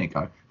said it a minute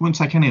ago, we wouldn't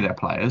take any of their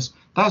players.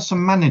 That's a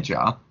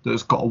manager that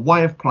has got a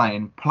way of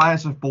playing,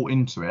 players have bought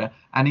into it,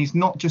 and he's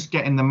not just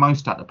getting the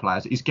most out of the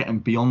players, he's getting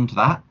beyond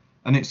that.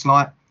 And it's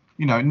like,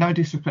 no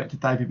disrespect to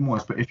David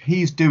Moyes, but if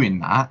he's doing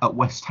that at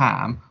West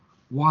Ham,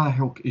 why the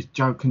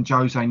hell can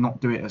Jose not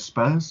do it at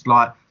Spurs?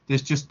 Like,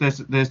 there's just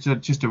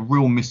a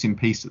real missing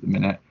piece at the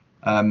minute.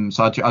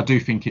 So I do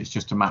think it's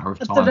just a matter of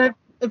time. I don't know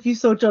if you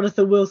saw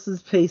Jonathan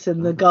Wilson's piece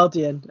in The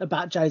Guardian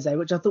about Jose,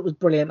 which I thought was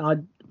brilliant.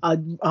 I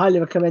highly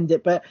recommend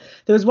it. But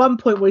there was one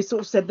point where he sort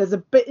of said there's a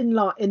bit in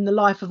the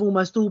life of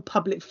almost all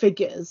public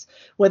figures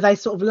where they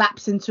sort of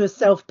lapse into a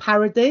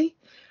self-parody,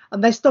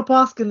 and they stop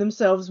asking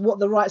themselves what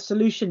the right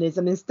solution is,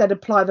 and instead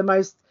apply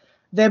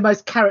their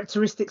most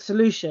characteristic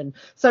solution.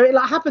 So it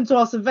happened to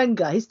Arsene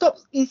Wenger. He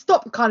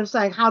stopped kind of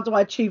saying, how do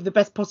I achieve the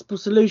best possible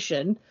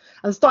solution,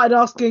 and started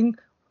asking,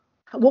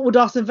 what would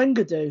Arsene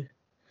Wenger do?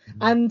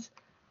 And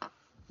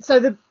so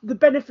the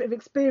benefit of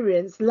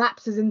experience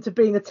lapses into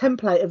being a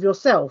template of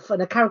yourself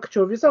and a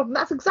caricature of yourself. And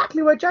that's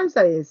exactly where Jose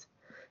is.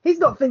 He's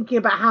not thinking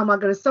about how am I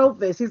going to solve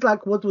this. He's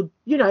like, what would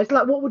Jose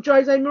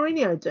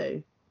Mourinho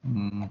do?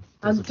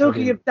 And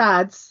talking of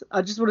dads,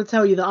 I just want to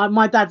tell you that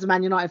my dad's a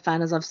Man United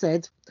fan, as I've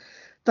said.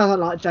 Doesn't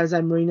like Jose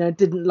Mourinho,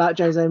 didn't like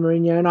Jose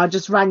Mourinho. And I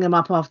just rang him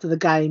up after the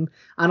game,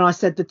 and I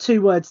said the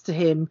 2 words to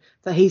him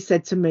that he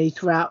said to me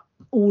throughout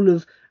all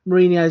of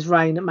Mourinho's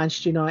reign at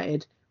Manchester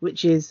United,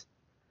 which is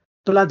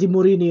bloody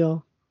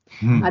Mourinho.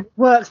 And it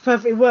works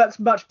perfectly, works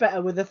much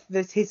better with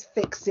his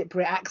thick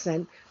Cypriot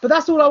accent. But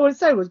that's all I want to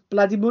say was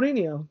bloody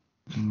Mourinho.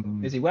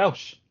 Is he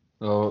Welsh?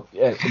 Oh,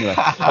 yeah, anyway.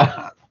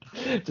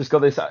 Just got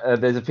this.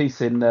 There's a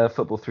piece in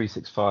Football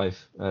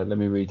 365. Let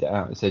me read it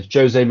out. It says,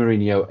 Jose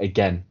Mourinho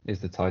again is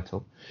the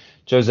title.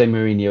 Jose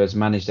Mourinho has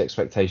managed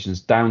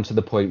expectations down to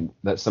the point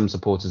that some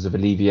supporters have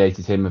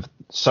alleviated him of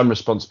some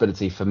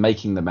responsibility for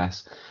making the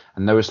mess,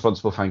 and no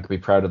responsible fan can be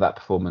proud of that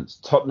performance.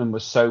 Tottenham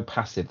was so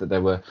passive that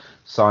there were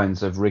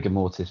signs of rigor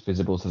mortis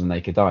visible to the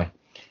naked eye.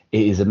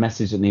 It is a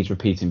message that needs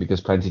repeating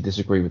because plenty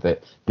disagree with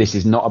it. This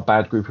is not a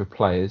bad group of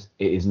players.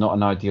 It is not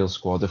an ideal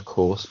squad, of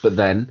course, but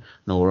then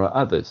nor are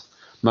others.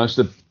 Most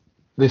of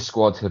this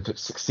squad have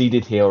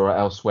succeeded here or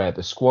elsewhere.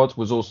 The squad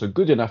was also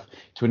good enough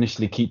to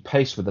initially keep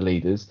pace with the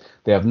leaders.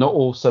 They have not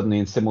all suddenly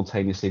and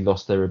simultaneously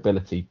lost their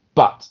ability,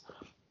 but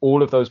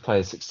all of those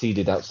players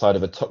succeeded outside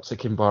of a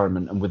toxic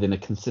environment and within a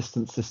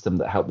consistent system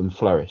that helped them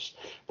flourish.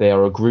 They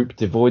are a group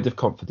devoid of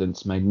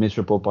confidence, made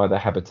miserable by their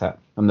habitat,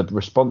 and the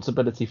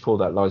responsibility for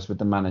that lies with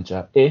the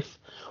manager. If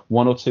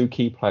 1 or 2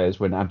 key players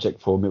were in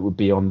abject form, it would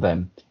be on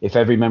them. If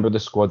every member of the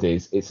squad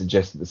is, it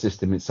suggests that the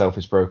system itself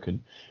is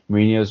broken.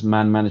 Mourinho's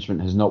man management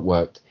has not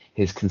worked.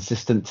 His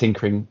consistent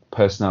tinkering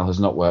personnel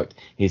has not worked.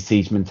 His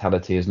siege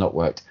mentality has not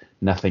worked.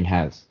 Nothing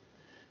has.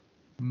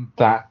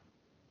 That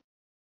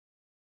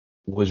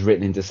was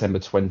written in December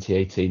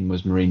 2018,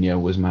 was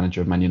Mourinho was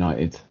manager of Man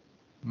United.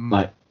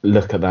 Like,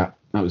 look at that.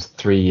 That was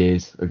 3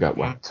 years ago.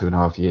 Well,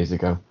 2.5 years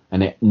ago,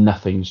 and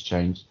nothing's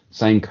changed.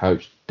 Same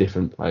coach,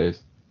 different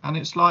players. And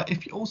it's like,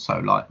 if you also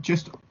like,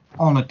 just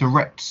on a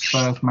direct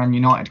Spurs Man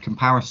United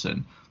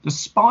comparison, the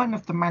spine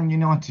of the Man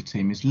United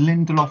team is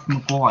Lindelof,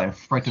 Maguire,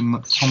 Fred, and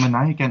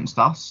McTominay against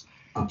us.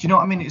 Do you know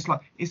what I mean? It's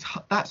like it's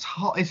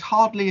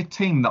hardly a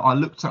team that I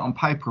looked at on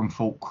paper and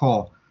thought,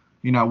 "Cool,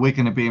 you know, we're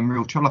going to be in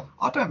real trouble."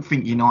 I don't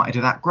think United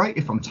are that great,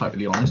 if I'm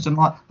totally honest. And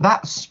like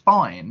that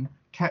spine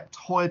kept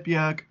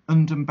Højbjerg,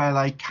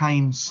 Ndombele,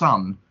 Kane,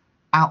 Son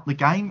out the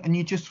game, and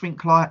you just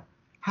think like,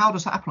 how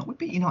does that happen? Like, we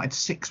beat United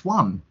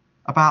 6-1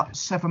 about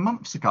 7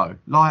 months ago.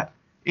 Like,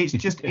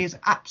 it's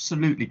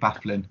absolutely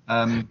baffling.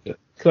 Can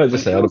I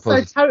just say, it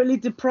also totally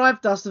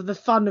deprived us of the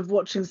fun of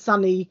watching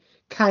Sonny,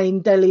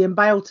 Kane, Dele, and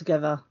Bale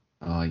together.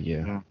 Oh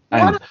yeah,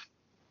 and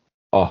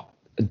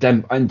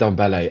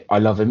Ndombele, I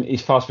love him.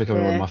 He's fast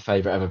becoming one of my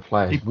favourite ever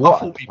players. I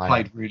thought he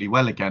played really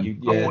well again.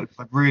 I thought he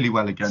played really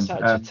well again.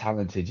 Such a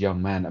talented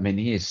young man. I mean,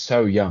 he is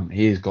so young.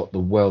 He has got the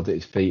world at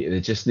his feet, and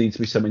it just needs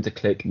to be something to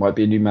click. Might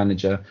be a new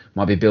manager,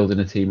 might be building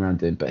a team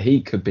around him, but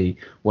he could be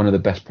one of the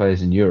best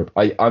players in Europe.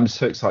 I'm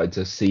so excited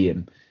to see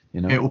him. You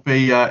know, it'll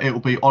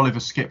be Oliver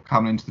Skip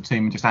coming into the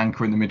team and just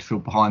anchoring the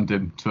midfield behind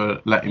him to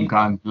let him go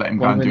and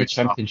do the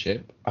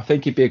championship. Stuff. I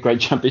think he'd be a great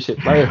championship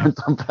player.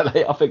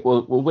 I think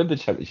we'll win the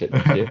championship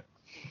next year.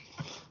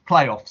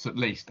 Playoffs at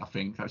least, I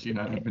think. That's the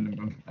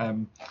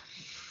minimum.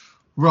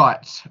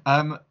 Right.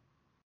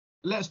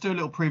 Let's do a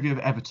little preview of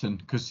Everton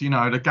because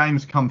the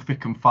games come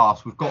thick and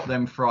fast. We've got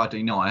them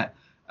Friday night.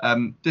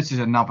 This is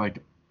another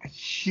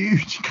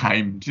huge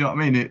game. Do you know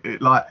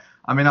what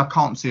I mean? I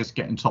can't see us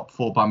getting top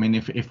four, but I mean,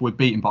 if we're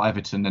beaten by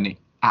Everton, then it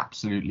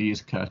absolutely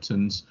is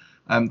curtains.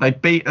 They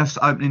beat us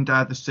opening day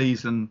of the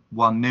season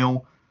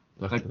 1-0.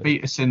 They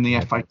beat us in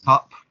the FA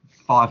Cup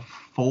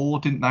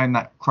 5-4, didn't they, in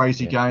that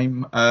crazy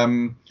game?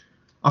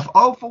 I've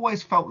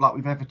always felt like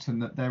with Everton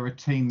that they're a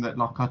team that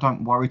I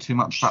don't worry too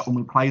much about when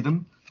we play them.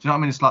 Do you know what I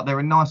mean? It's like they're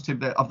a nice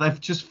team. They've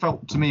just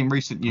felt to me in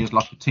recent years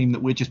like a team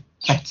that we're just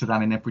better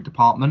than in every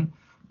department.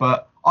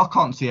 But I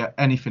can't see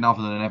anything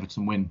other than an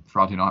Everton win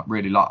Friday night,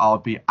 really. I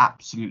would be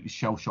absolutely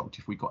shell-shocked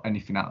if we got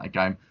anything out of that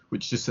game,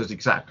 which just says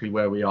exactly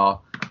where we are.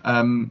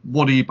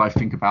 What do you both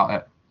think about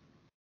it?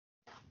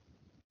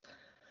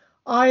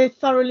 I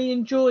thoroughly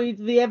enjoyed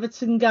the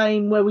Everton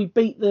game where we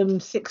beat them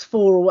 6-4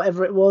 or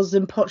whatever it was,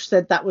 and Poch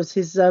said that was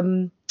his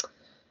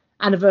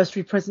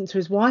anniversary present to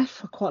his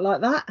wife. I quite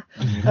like that.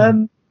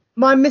 Mm-hmm.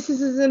 My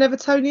missus is an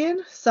Evertonian,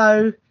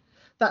 so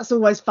that's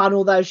always fun,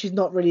 although she's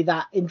not really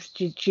that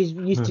interested. She's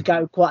used to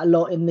go quite a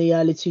lot in the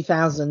early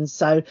 2000s,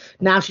 so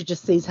now she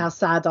just sees how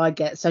sad I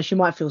get, so she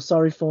might feel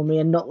sorry for me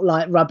and not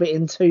rub it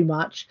in too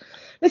much.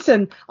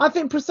 Listen, I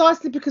think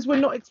precisely because we're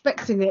not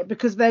expecting it,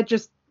 because they're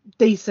just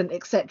decent,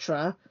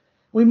 etc.,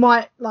 we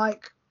might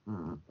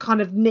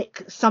kind of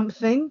nick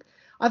something.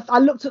 I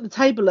looked at the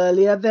table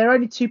earlier. They're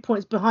only 2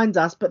 points behind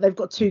us, but they've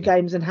got 2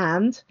 games in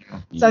hand. Yeah.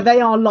 So they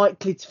are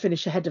likely to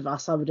finish ahead of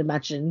us, I would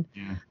imagine,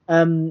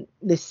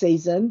 this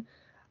season.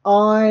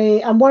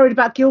 I am worried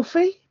about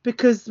Gylfi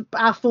because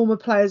our former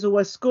players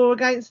always score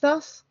against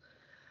us.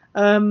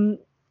 I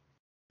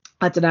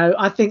don't know.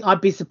 I think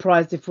I'd be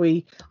surprised if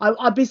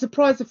I'd be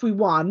surprised if we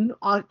won.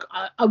 I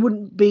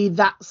wouldn't be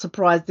that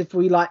surprised if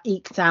we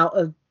eked out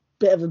a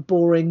bit of a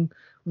boring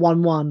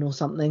 1-1 or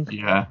something.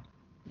 Yeah.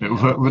 It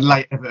would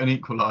late an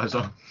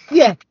equaliser.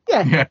 Yeah.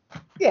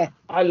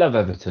 I love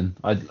Everton.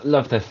 I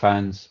love their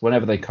fans.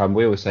 Whenever they come,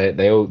 we always say it.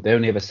 They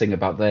only ever sing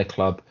about their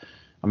club.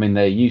 I mean,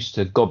 they're used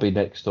to gobby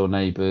next door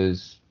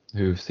neighbours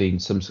who've seen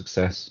some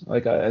success.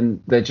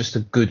 And they're just a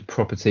good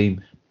proper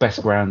team.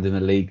 Best ground in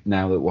the league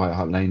now that White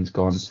Hart Lane's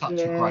gone. Such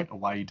a great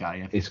away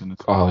day. Everton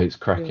it's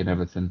cracking,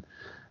 Everton.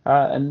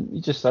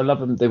 And I love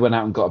them. They went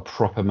out and got a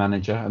proper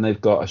manager, and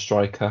they've got a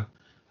striker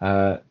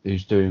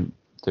who's doing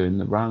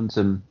the rounds.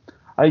 And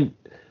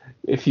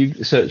if you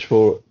search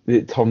for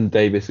Tom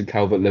Davis and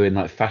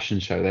Calvert-Lewin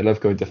fashion show, they love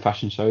going to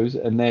fashion shows,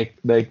 and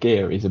their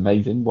gear is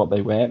amazing. What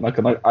they wear,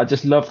 I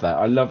just love that.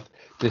 I love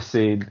just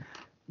seeing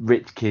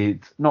rich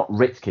kids, not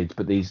rich kids,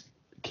 but these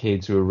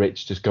kids who are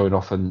rich just going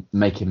off and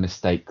making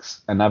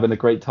mistakes and having a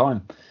great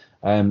time.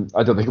 I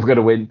don't think we're going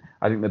to win.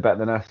 I think they're better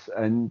than us,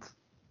 and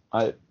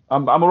I'm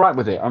all right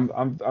with it.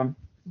 I'm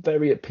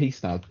very at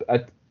peace now.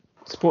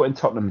 Supporting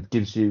Tottenham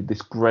gives you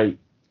this great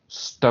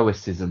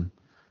stoicism.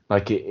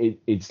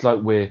 It's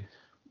like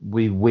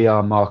we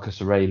are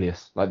Marcus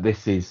Aurelius.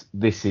 This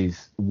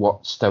is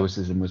what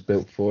stoicism was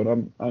built for,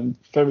 and I'm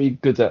very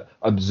good at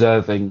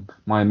observing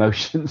my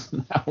emotions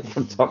now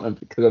from Tottenham,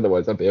 because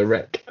otherwise I'd be a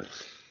wreck.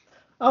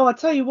 Oh, I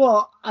tell you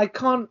what, I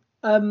can't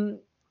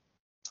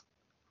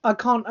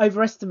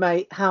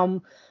overestimate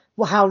how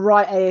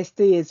right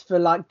ASD is for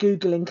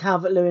Googling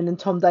Calvert-Lewin and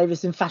Tom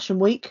Davis in Fashion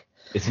Week.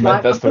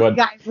 That's the one.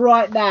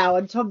 Right now,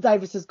 and Tom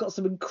Davis has got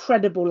some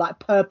incredible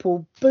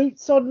purple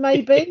boots on,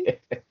 maybe,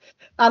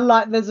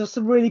 and there's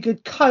some really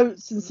good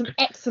coats and some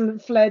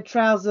excellent flared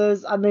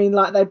trousers. I mean,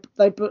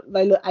 they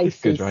look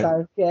aces. Good, right?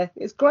 So yeah,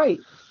 it's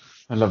great.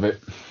 I love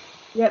it.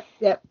 Yep.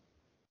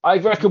 I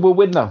reckon we'll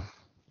win though.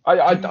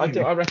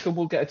 I reckon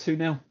we'll get a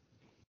 2-0.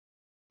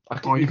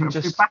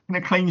 You're backing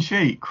a clean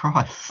sheet,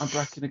 Christ.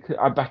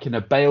 I'm backing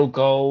a Bale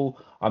goal.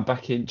 I'm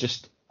backing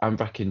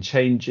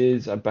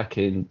changes. I'm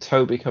backing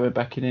Toby coming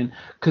back in,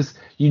 because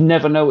you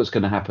never know what's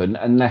going to happen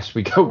unless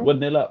we go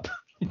 1-0 up.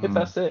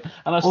 That's it.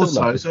 And I still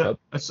love this club.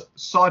 A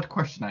side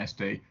question,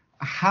 ASD.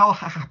 How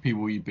happy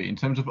will you be in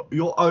terms of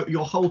your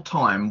whole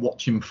time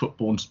watching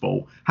football and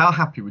sport? How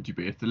happy would you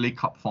be if the League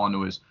Cup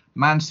final is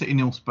Man City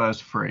 0,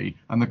 Spurs 3,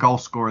 and the goal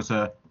scorers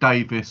are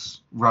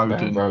Davis,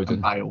 Rodon.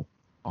 And Bale?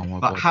 Oh my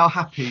God! How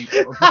happy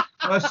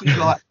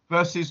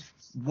versus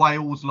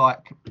Wales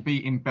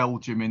beating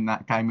Belgium in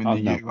that game in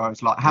the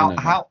Euros?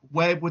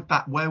 Where would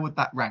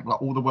that rank?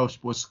 Like all the Welsh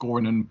boys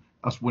scoring and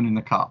us winning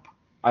the cup.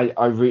 I'm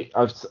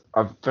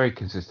very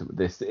consistent with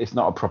this. It's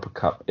not a proper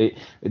cup.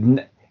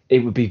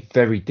 It would be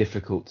very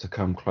difficult to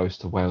come close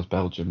to Wales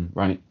Belgium,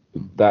 right?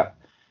 That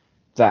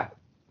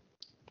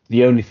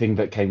the only thing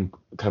that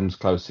comes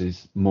close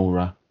is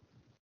Mora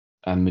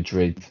and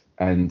Madrid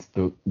and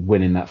the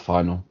winning that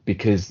final,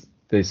 because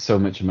there's so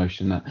much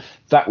emotion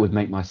that would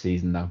make my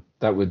season though.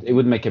 It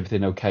would make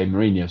everything okay,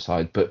 Mourinho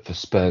side, but for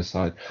Spurs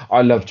side,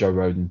 I love Joe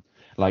Rodon.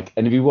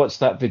 And if you watch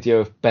that video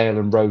of Bale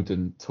and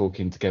Rodon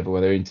talking together where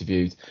they're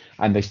interviewed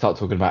and they start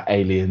talking about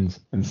aliens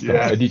and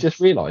stuff, and you just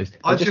realise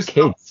they're just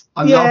kids.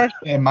 I love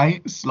their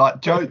mates.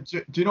 Joe,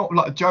 do you know,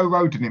 Joe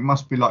Rodon? It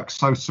must be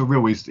so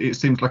surreal. It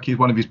seems like he's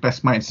one of his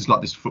best mates is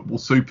this football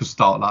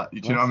superstar. Do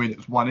you know what I mean?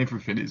 It's won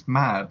everything. It's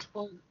mad.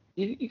 Well,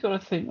 you got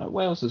to think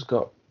Wales has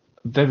got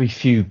very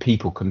few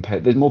people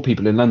compared. There's more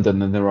people in London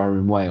than there are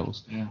in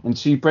Wales, and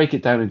so you break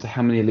it down into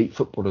how many elite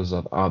footballers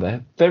are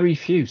there. Very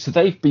few. So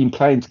they've been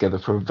playing together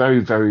for a very,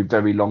 very,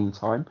 very long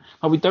time.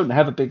 And we don't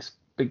have a big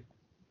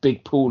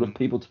pool of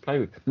people to play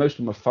with. Most of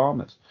them are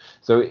farmers,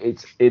 so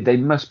they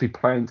must be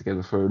playing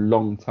together for a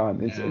long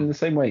time. It's in the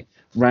same way.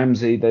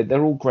 Ramsey,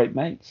 they're all great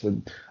mates,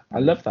 and I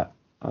love that.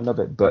 I love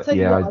it. But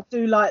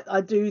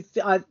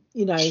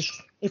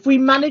if we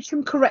manage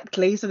him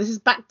correctly, so this is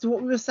back to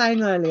what we were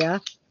saying earlier,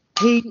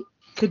 he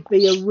could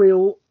be a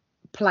real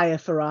player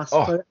for us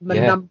for a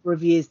number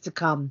of years to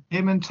come.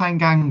 Him and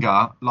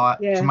Tanganga,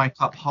 to make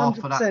up half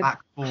of that back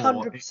four.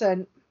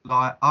 100%.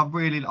 I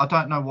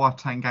don't know why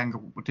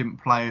Tanganga didn't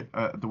play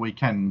at the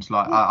weekends.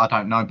 I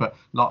don't know, but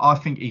I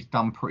think he's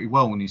done pretty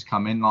well when he's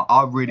come in.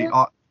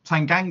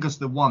 Tanganga's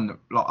the one that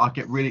I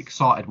get really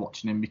excited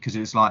watching him, because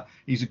it's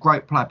he's a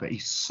great player, but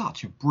he's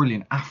such a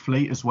brilliant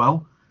athlete as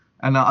well.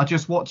 And I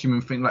just watch him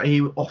and think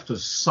he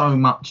offers so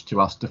much to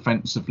us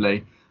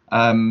defensively.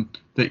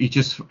 That you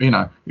just,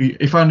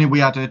 if only we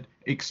had an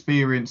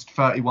experienced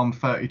 31,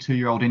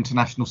 32-year-old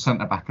international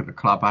centre-back at the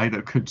club,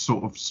 that could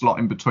sort of slot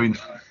in between.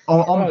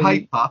 On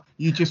paper,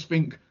 you just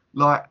think,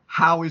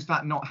 how is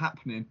that not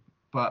happening?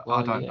 But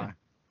I don't know.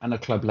 And a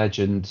club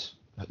legend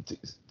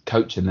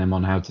coaching them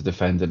on how to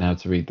defend and how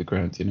to read the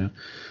ground,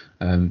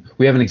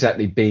 We haven't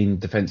exactly been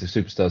defensive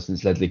superstars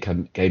since Ledley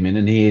came in,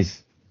 and he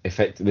is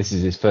effective. This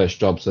is his first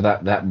job, so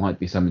that might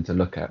be something to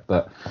look at.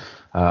 But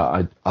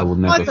I will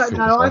never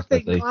criticise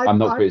Ledley. I'm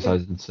not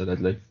criticising Sir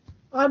Ledley.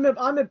 I'm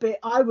a bit.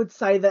 I would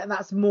say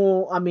that's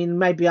more. I mean,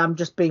 maybe I'm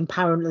just being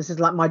paranoid. This is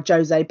my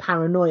Jose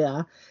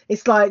paranoia.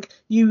 It's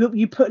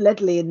you put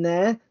Ledley in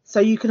there so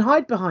you can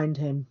hide behind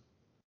him.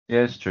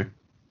 Yeah, it's true.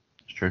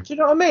 Do you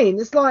know what I mean?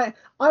 It's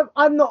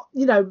I'm not.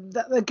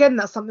 Again,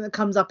 that's something that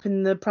comes up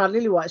in the Proud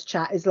Lily Whites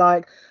chat. Is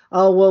oh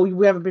well,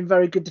 we haven't been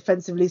very good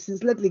defensively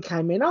since Ledley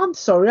came in. I'm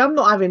sorry, I'm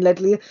not having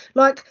Ledley.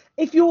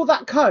 If you're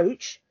that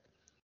coach,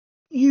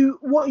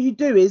 what you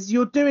do is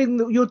you're doing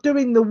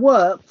the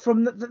work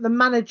from the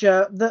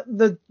manager,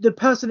 the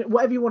person,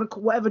 whatever you want to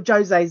call, whatever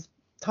Jose's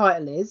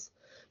title is.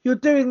 You're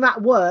doing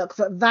that work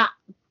that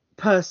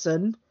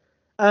person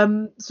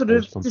sort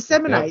of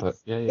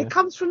disseminates. It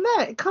comes from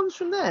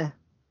there.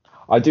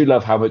 I do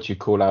love how much you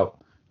call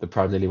out the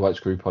Proud Lily Whites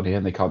group on here,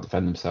 and they can't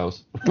defend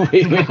themselves.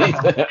 We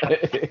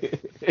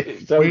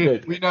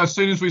know as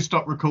soon as we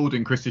stop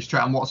recording, Chris's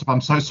chat on WhatsApp,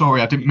 I'm so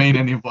sorry, I didn't mean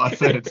any of what I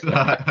said.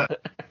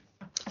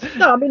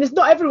 No, I mean it's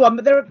not everyone,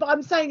 but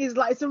I'm saying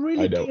it's a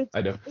really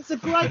I know. It's a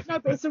great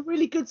but it's a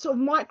really good sort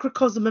of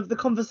microcosm of the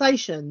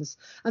conversations.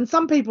 And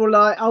some people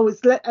are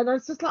it's and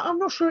it's just I'm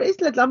not sure it is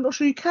Ledley. I'm not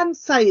sure you can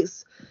say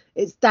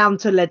it's down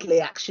to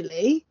Ledley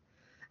actually.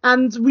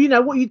 And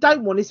what you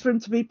don't want is for him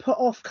to be put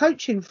off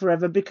coaching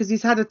forever because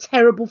he's had a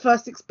terrible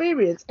first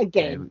experience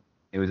again.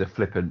 It was a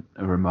flippant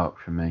remark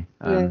from me.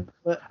 And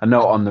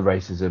not on the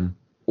racism.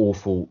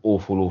 Awful.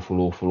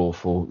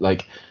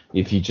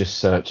 If you just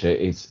search it,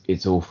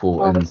 it's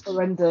awful. And it's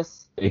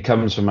horrendous. It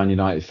comes from Man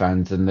United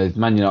fans, and there's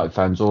Man United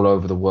fans all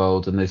over the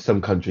world, and there's some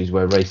countries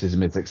where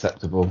racism is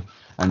acceptable,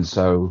 and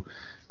so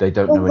they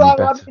don't know any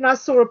better. I mean, I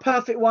saw a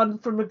perfect one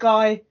from a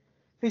guy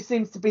who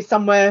seems to be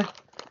somewhere,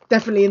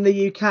 definitely in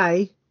the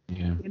UK.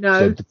 Yeah.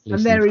 And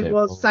there he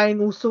was saying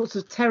all sorts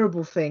of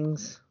terrible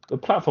things. The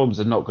platforms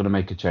are not going to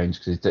make a change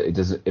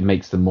because it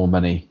makes them more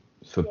money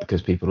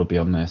because people will be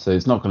on there, so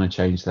it's not going to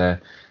change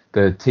there.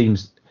 The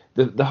teams.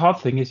 The hard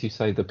thing is, you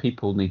say the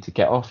people need to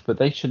get off, but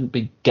they shouldn't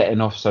be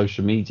getting off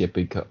social media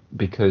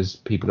because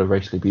people are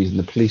racially abused, and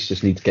the police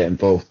just need to get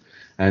involved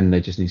and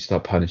they just need to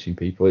start punishing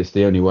people. It's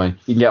the only way.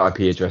 You can get IP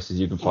addresses,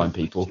 you can find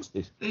people.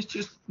 There's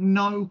just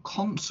no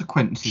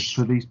consequences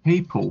for these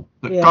people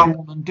that Yeah. go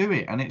on and do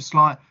it, and it's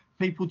like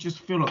people just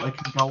feel like they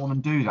can go on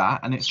and do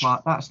that, and it's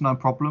like that's no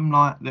problem.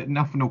 Like that,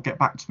 nothing will get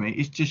back to me.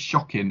 It's just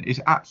shocking. It's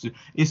absolute.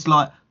 It's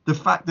like the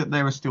fact that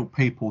there are still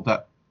people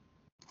that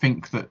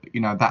think that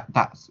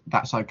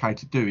that's okay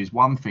to do is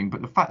one thing,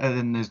 but the fact that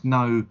then there's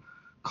no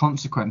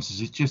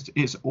consequences,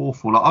 it's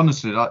awful. Like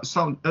honestly, like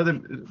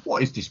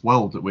what is this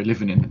world that we're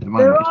living in at the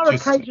moment? There are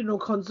occasional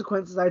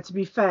consequences, though, to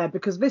be fair,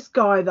 because this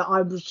guy that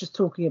I was just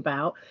talking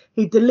about,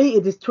 he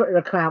deleted his Twitter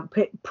account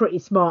pretty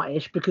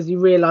smartish because he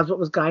realised what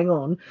was going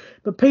on.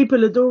 But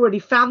people had already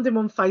found him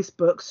on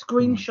Facebook,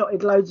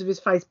 screenshotted loads of his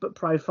Facebook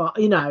profile,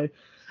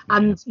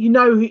 and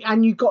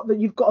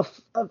you've got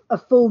a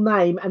full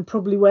name and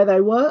probably where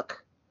they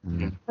work.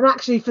 And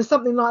actually, for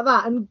something like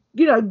that, and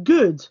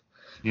good.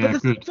 Yeah, but the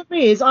good. thing for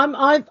me is,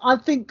 I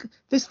think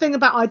this thing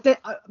about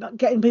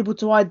getting people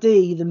to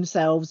ID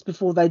themselves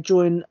before they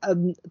join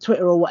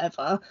Twitter or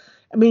whatever.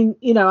 I mean,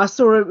 I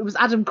saw it was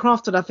Adam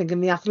Crafton, I think,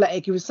 in The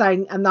Athletic. He was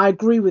saying, and I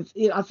agree with.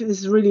 I think this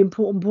is a really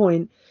important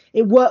point.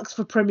 It works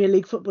for Premier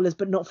League footballers,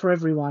 but not for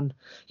everyone.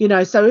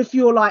 So if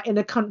you're like in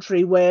a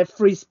country where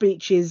free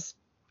speech is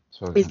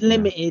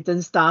limited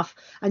and stuff,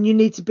 and you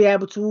need to be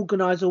able to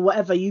organise or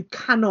whatever, you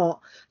cannot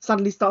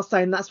suddenly start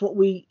saying that's what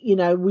we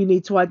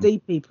need to ID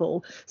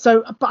people.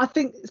 So, but I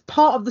think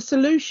part of the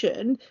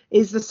solution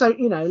is like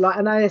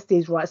an ASD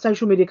is right.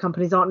 Social media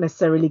companies aren't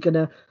necessarily going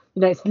to,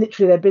 it's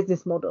literally their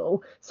business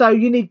model. So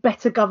you need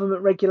better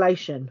government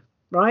regulation,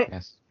 right?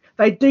 Yes.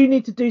 They do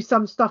need to do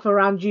some stuff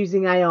around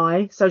using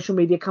AI. Social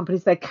media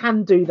companies, they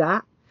can do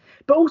that.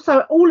 But also,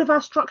 all of our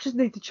structures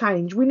need to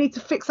change. We need to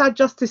fix our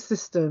justice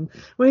system.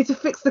 We need to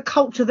fix the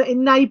culture that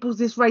enables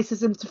this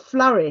racism to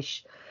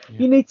flourish. Yeah.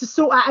 You need to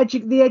sort out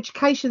the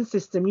education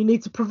system. You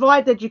need to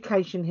provide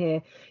education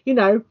here.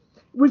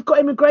 We've got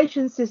an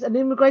immigration system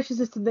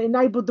that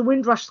enabled the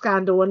Windrush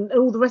scandal and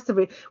all the rest of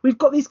it. We've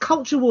got these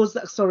culture wars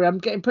I'm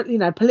getting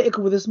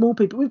political with the small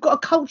people. We've got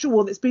a culture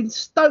war that's been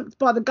stoked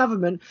by the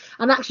government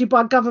and actually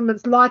by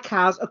governments like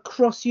ours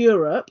across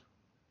Europe.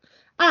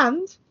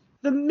 And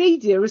the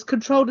media is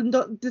controlled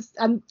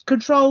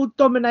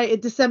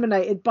dominated,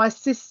 disseminated by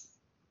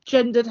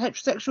cisgendered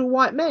heterosexual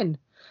white men,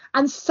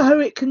 and so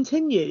it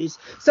continues.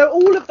 So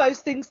all of those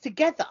things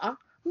together, I'm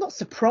not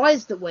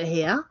surprised that we're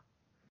here.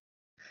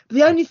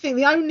 The only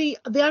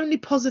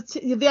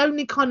positive, the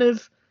only kind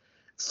of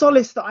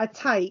solace that I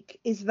take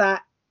is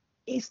that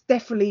it's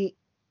definitely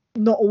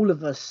not all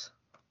of us,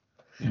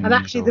 and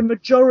actually the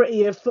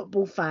majority of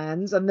football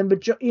fans and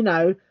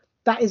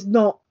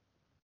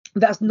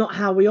that's not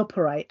how we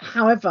operate.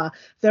 However,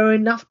 there are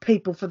enough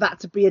people for that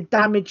to be a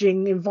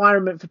damaging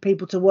environment for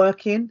people to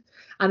work in,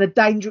 and a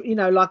danger,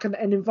 like an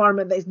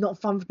environment that is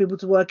not fun for people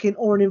to work in,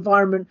 or an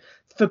environment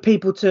for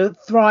people to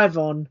thrive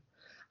on.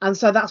 And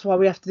so that's why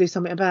we have to do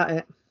something about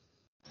it.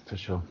 For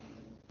sure.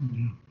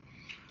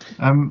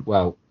 Mm-hmm.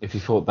 Well, if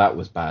you thought that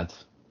was bad,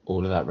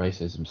 all of that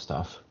racism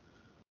stuff,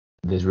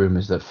 there's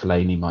rumours that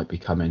Fellaini might be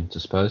coming to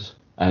Spurs.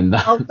 And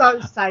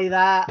don't say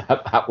that.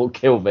 that will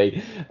kill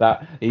me.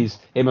 That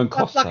him and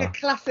Costa. That's like a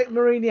classic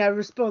Mourinho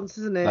response,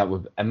 isn't it? That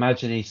would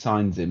imagine he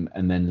signs him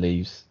and then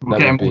leaves.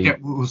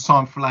 We'll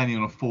sign Fellaini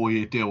on a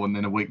 4-year deal, and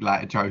then a week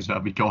later, Jose will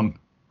be gone.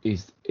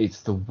 It's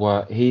the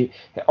worst.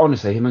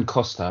 Honestly, him and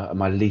Costa are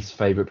my least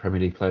favourite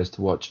Premier League players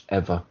to watch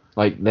ever.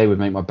 Like, they would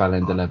make my bell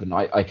end 11.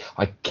 I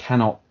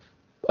cannot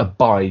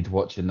abide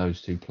watching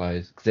those two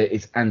players because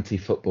it's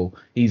anti-football.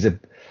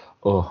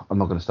 I'm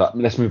not going to start.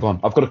 Let's move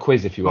on. I've got a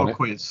quiz if you want it.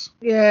 Quiz.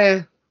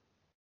 Yeah.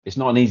 It's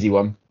not an easy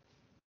one.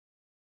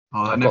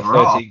 Oh, I've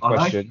got 13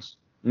 questions.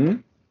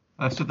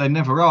 So they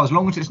never are, as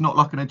long as it's not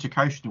like an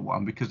educational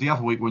one. Because the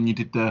other week when you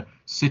did the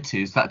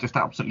cities, that just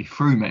absolutely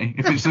threw me.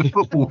 If it's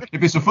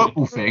a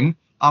football thing,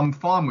 I'm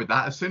fine with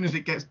that. As soon as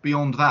it gets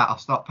beyond that, I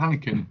start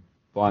panicking.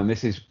 Fine.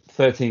 This is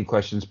 13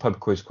 questions, pub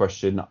quiz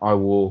question. I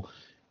will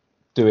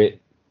do it.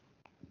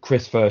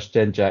 Chris first,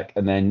 then Jack,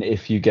 and then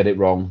if you get it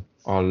wrong,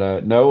 I'll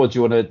no. Or do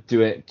you want to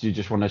do it? Do you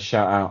just want to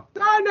shout out?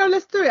 No,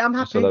 let's do it. I'm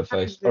happy. That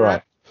face. All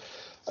right.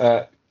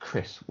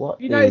 Chris, what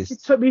you know, it's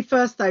put me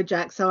first though,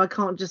 Jack, so I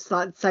can't just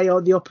say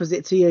the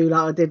opposite to you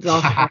like I did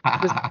last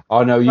time.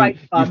 I know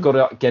you've got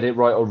to get it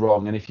right or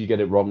wrong, and if you get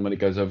it wrong when it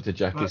goes over to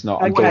Jack, it's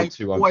not.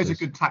 Always a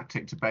good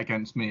tactic to bet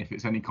against me if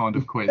it's any kind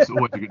of quiz.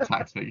 Always a good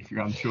tactic if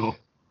you're unsure.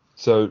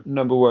 So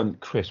number one,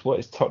 Chris, what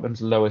is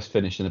Tottenham's lowest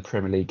finish in the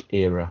Premier League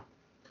era?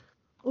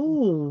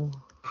 Ooh.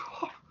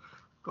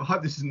 I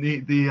hope this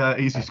isn't the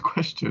easiest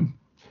question.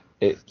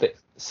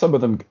 Some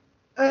of them.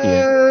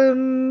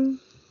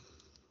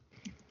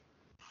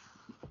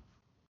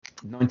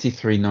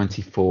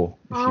 93-94.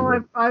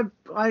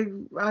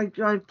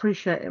 I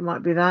appreciate it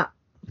might be that,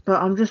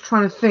 but I'm just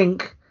trying to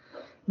think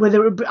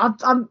whether it would be.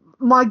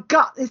 My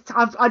gut is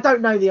I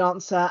don't know the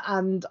answer,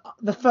 and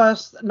the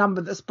first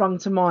number that sprung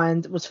to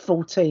mind was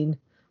 14.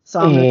 So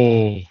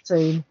I'm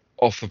 14.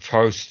 Off the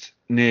post,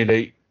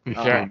 nearly.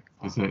 15.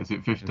 Is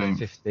it 15?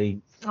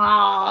 15.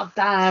 Oh,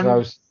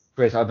 damn.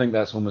 Chris, I think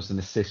that's almost an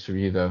assist from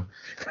you, though.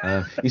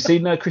 You see,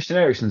 Christian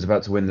Eriksen's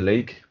about to win the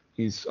league.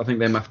 I think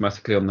they're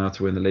mathematically on now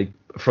to win the league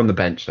from the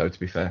bench, though. To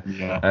be fair,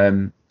 Yeah.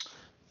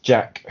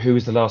 Jack, who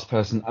was the last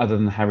person other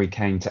than Harry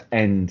Kane to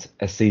end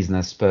a season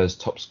as Spurs'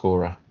 top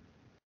scorer?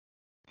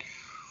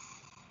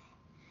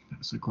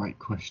 That's a great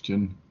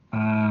question.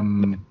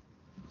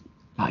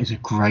 That is a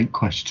great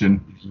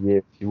question. Yeah,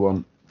 if you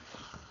want.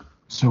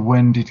 So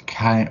when did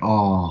Kane?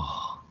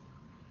 Oh,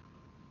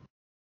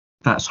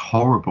 that's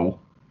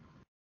horrible.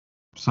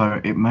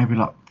 So it may be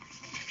like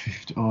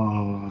 50.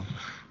 Oh,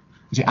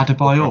 is it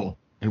Adebayor?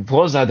 It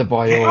was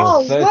Adebayor.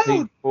 Oh,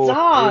 13, well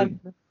 14.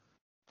 done.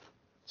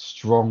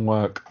 Strong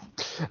work.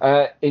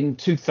 In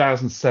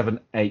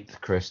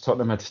 2007-8, Chris,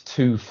 Tottenham had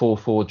 2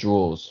 4-4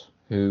 draws.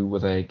 Who were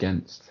they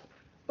against?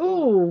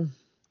 Oh,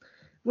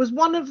 was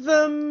one of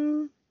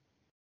them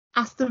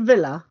Aston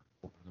Villa?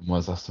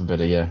 Was Aston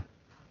Villa, yeah.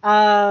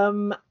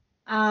 And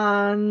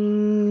I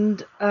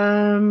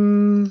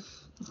can't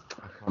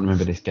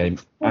remember this game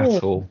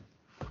at all.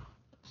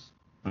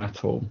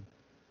 At all.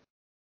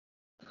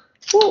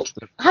 well,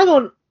 hang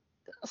on,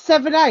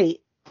 7-8.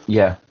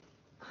 Yeah.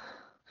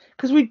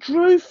 Because we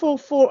drew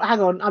 4-4.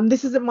 Hang on,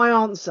 this isn't my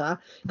answer.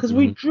 Because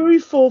we drew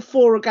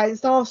 4-4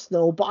 against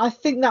Arsenal, but I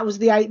think that was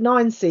the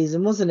 8-9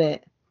 season, wasn't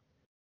it?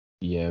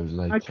 Yeah, it was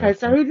later. Okay,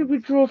 so who did we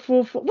draw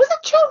 4-4? Was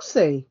it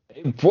Chelsea?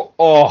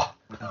 Oh,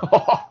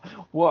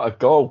 what a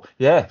goal.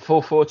 Yeah,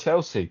 4-4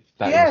 Chelsea.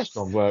 That Yes. was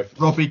strong work.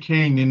 Robbie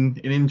Keane in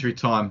injury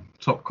time,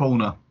 top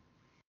corner.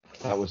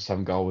 That was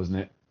some goal, wasn't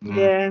it?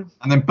 Yeah.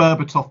 And then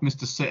Berbatov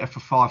missed a sitter for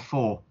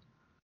 5-4.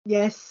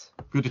 Yes.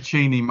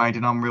 Gudaccini made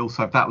an unreal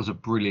save. That was a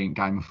brilliant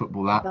game of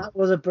football. That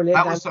was a brilliant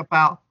That game. was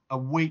about a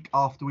week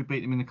after we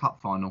beat them in the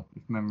cup final,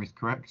 if memory is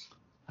correct.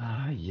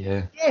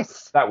 Yeah.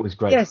 Yes. That was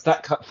great. Yes.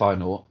 That cup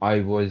final, I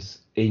was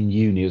in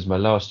uni. It was my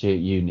last year at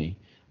uni.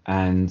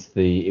 And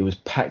it was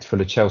packed full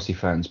of Chelsea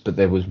fans, but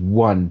there was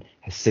one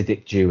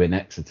Hasidic Jew in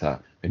Exeter.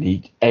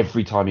 And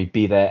every time he'd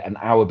be there an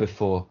hour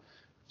before,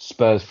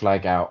 Spurs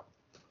flag out,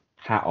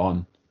 hat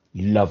on,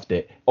 loved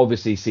it.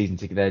 Obviously, season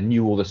ticket there,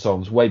 knew all the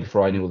songs way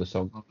before I knew all the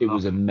songs. It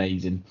was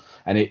amazing.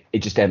 And it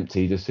just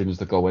emptied as soon as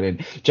the goal went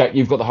in. Jack,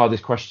 you've got the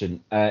hardest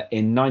question.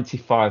 In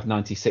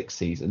 95-96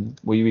 season,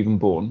 were you even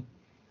born?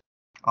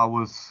 I'd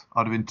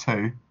have been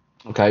 2.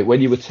 Okay,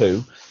 when you were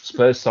 2,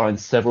 Spurs signed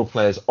several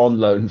players on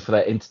loan for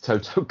their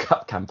Intertoto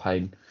Cup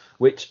campaign.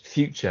 Which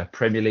future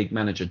Premier League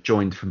manager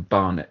joined from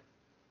Barnet?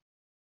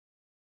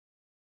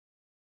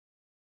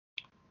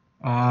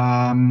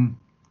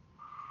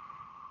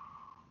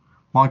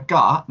 My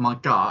gut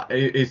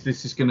is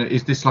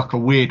this like a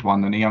weird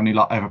one and he only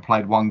ever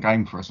played one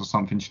game for us or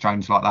something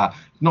strange like that.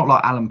 Not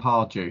like Alan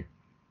Pardew.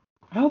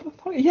 How the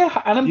fuck?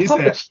 Yeah, Alan Is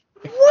Pardew.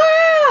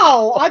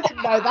 Wow! I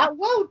didn't know that.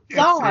 Well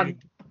done.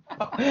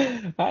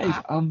 That is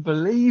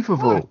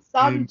unbelievable. Well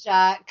done,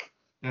 Jack.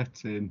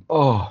 Get in.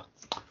 Oh,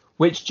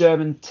 which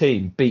German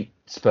team beat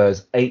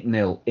Spurs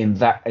 8-0 in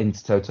that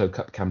Intertoto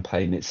Cup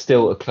campaign? It's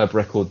still a club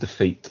record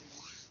defeat.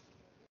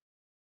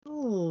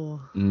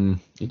 Oh. You're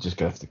just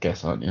going to have to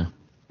guess, aren't you?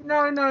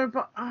 No,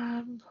 but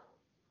I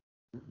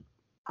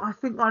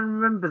think I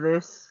remember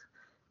this.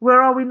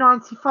 Where are we?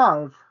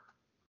 95.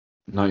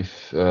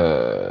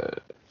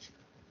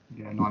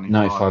 Yeah, 95.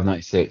 95,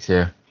 96,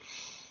 yeah.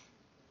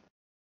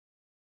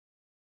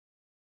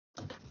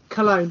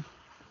 Cologne.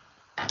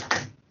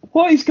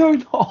 What is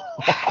going on?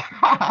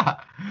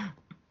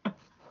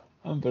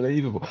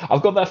 Unbelievable.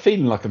 I've got that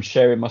feeling like I'm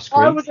sharing my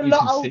screen. I was a You lot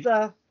can see-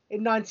 older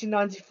in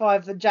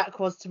 1995 than Jack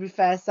was, to be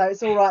fair, so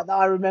it's all right that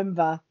I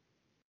remember.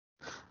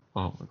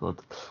 Oh my god.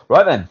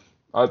 Right then.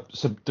 I'm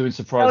doing That was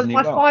surprisingly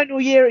my well.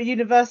 final year at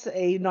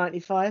university,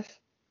 95.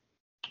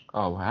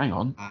 Oh, hang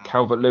on.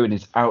 Calvert-Lewin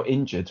is out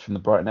injured from the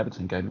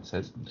Brighton-Everton game, it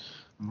says.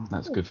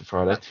 That's good for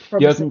Friday.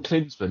 Promising. Jurgen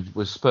Klinsmann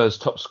was Spurs'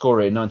 top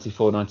scorer in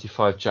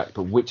 94-95, Jack,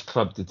 but which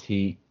club did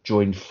he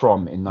join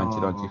from in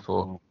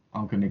 1994?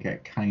 I'm going to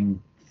get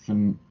Kane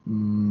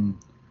from...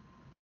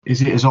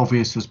 is it as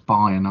obvious as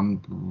Bayern?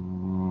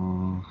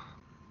 I'm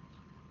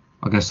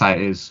going to say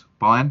it is.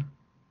 Bayern?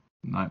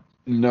 No.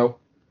 No.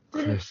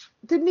 Chris.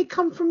 Didn't he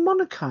come from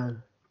Monaco?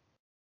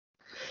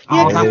 Oh,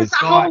 Yeah, 'cause there was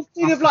that's that whole right.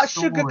 thing of That's like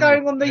the sugar story.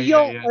 going on the Yeah,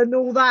 yacht yeah. and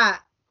all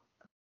that.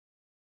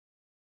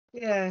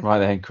 Yeah. Right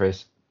then,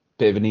 Chris.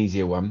 Bit of an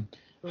easier one.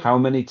 How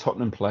many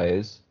Tottenham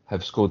players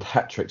have scored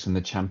hat-tricks in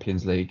the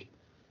Champions League?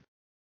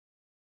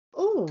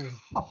 Oh.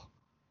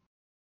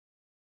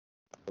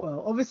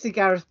 Well, obviously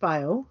Gareth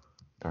Bale.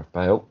 Gareth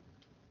Bale.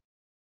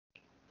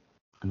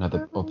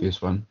 Another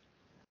obvious one.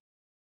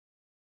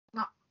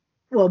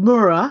 Well,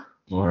 Mura,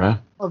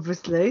 Mora.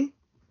 obviously.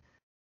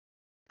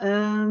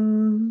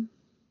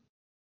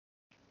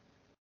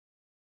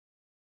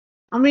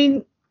 I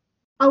mean,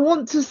 I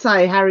want to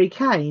say Harry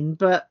Kane,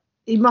 but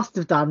he must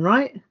have done,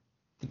 right?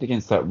 Did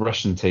against that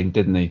Russian team,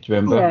 didn't he? Do you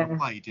remember? Yeah.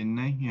 Played, didn't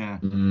he? Yeah.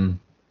 And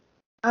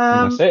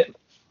that's it.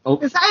 Oh,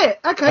 Is that it?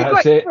 Okay,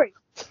 That's great. it. Great.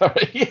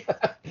 sorry.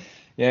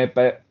 Yeah,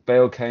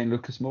 Bale, Kane,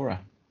 Lucas Moura.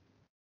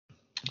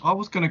 I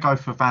was going to go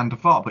for Van der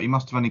Vaart, but he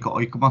must have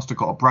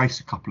got a brace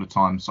a couple of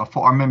times. I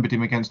thought I remembered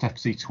him against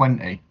FC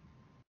 20.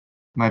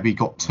 Maybe he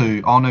got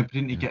two. Oh no,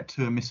 didn't he get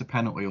two and miss a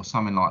penalty or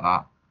something like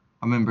that?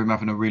 I remember him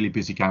having a really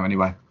busy game.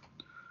 Anyway,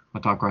 I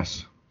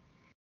digress.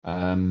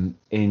 In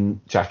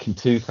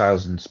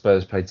 2000,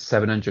 Spurs paid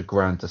 700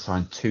 grand to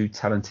sign two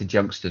talented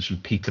youngsters from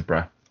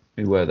Peterborough.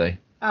 Who were they?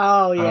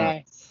 Oh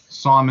yes.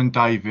 Simon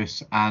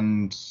Davis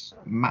and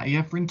Matty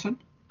Everington.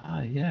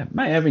 Oh yeah,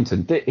 Matt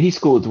Everington. He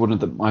scored one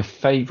of my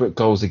favourite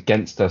goals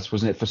against us,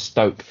 wasn't it, for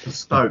Stoke? For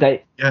Stoke.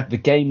 Yeah. The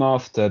game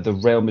after the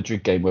Real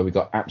Madrid game where we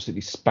got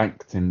absolutely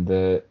spanked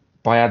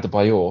by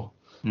Adebayor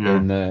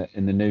in the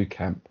Nou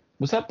Camp.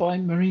 Was that by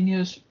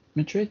Mourinho's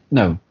Madrid?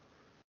 No.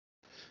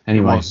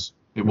 Anyway,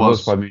 it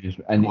was by Mourinho's,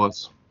 and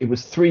it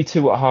was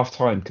 3-2 at half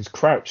time because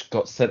Crouch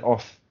got sent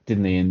off,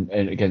 didn't he, in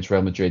against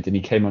Real Madrid, and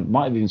he came on,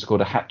 might have even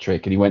scored a hat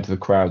trick, and he went to the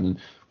crowd and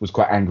was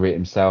quite angry at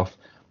himself.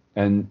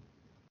 And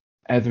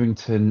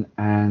Etherington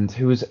and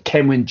who was it?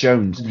 Kenwyne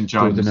Jones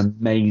scored an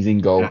amazing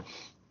goal. Yeah.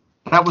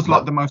 That was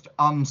like the most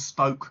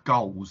un-Stoke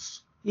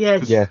goals.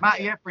 Yes. Yeah.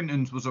 Matty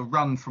Etherington's was a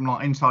run from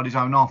like inside his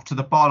own half to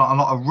the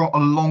byline,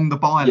 along the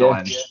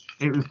byline.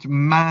 Yeah. It was a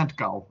mad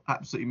goal,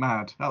 absolutely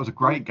mad. That was a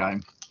great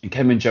game. And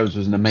Kenwyne Jones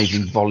was an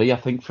amazing volley, I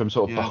think, from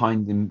sort of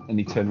behind him, and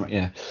he turned right.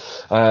 Yeah.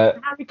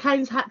 Harry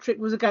Kane's hat trick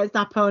was against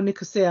Apo and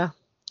Nicosia.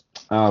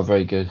 Oh,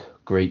 very good,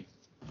 great.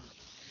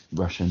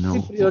 Russian.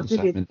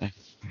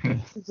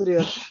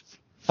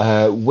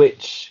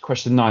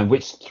 Question 9?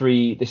 Which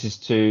three? This is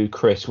to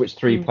Chris. Which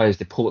three players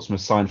did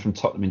Portsmouth sign from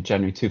Tottenham in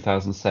January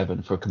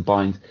 2007 for a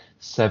combined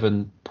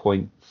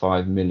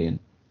 7.5 million?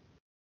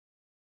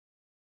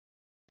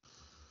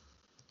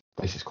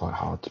 This is quite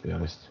hard, to be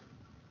honest.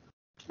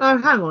 Oh,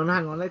 hang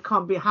on. It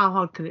can't be. How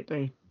hard can it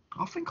be?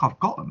 I think I've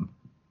got them.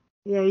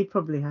 Yeah, you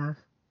probably have.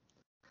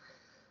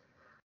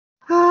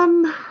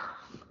 I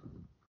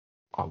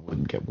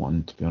wouldn't get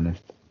one, to be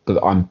honest,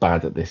 but I'm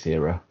bad at this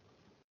era.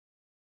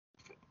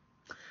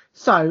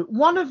 So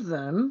one of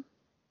them,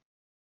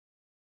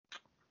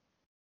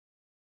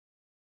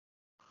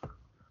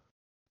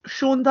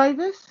 Sean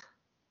Davis.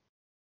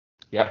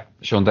 Yeah,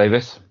 Sean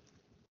Davis.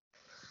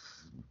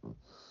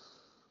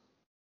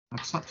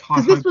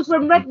 Because this was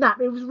when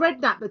Redknapp. It was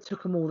Redknapp that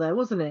took them all there,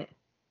 wasn't it?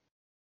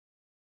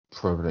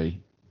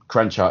 Probably.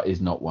 Cranchart is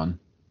not one.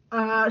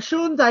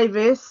 Sean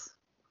Davis.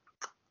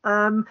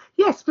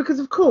 Yes, because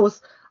of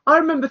course I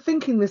remember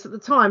thinking this at the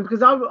time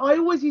because I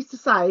always used to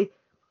say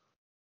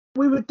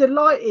we were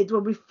delighted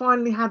when we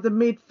finally had the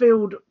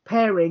midfield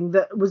pairing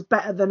that was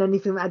better than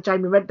anything that had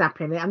Jamie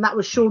Redknapp in it, and that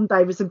was Sean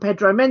Davis and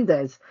Pedro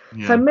Mendes.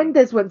 Yeah. So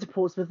Mendes went to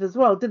Portsmouth as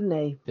well, didn't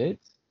he?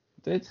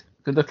 Did.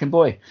 Good looking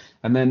boy.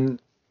 And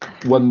then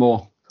one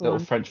more little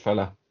French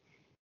fella.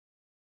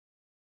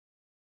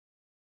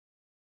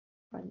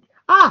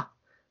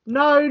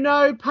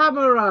 No,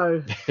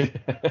 Pamero.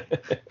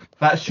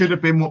 That should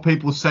have been what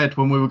people said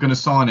when we were going to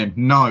sign him.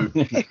 No.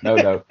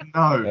 No.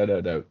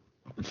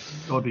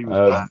 God, he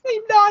was bad. He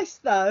seemed nice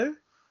though.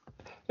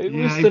 He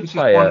was just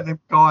one of them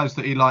guys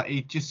that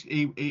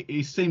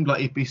he seemed like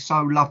he'd be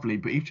so lovely,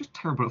 but he was just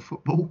terrible at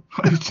football.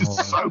 It was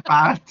just so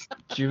bad.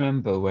 Do you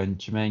remember when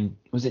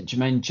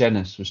Jermaine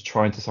Jenas was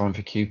trying to sign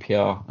for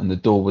QPR and the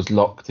door was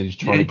locked and he was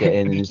trying to get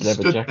in his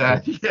leather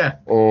jacket? There, yeah.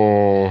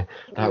 Oh,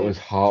 that was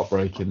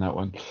heartbreaking, that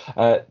one.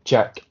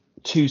 Jack,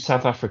 2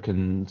 South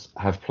Africans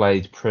have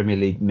played Premier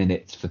League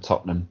minutes for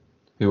Tottenham.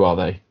 Who are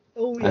they?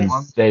 Oh,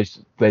 yes. And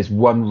there's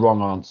one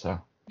wrong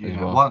answer.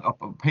 Yeah,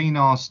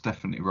 Pinar's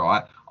definitely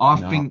right. I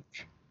think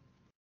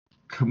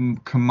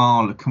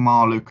Kamalu.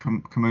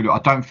 I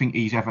don't think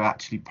he's ever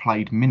actually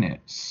played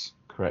minutes.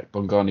 Correct.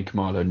 Bongani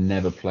Khumalo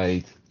never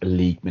played a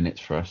league minutes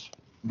for us.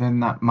 Then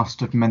that must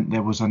have meant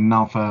there was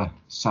another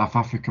South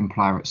African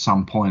player at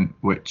some point,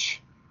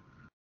 which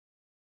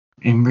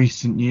in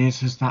recent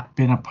years has there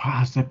been a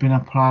player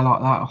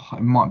like that? Oh,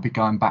 it might be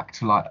going back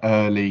to like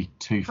early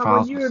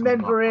 2000s. You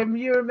remember him.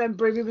 You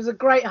remember him. He was a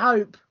great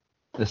hope.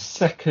 The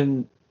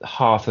second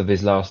half of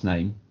his last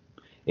name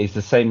is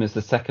the same as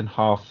the second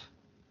half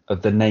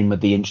of the name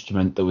of the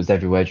instrument that was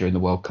everywhere during the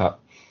World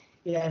Cup.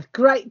 Yeah,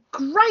 great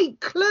clue,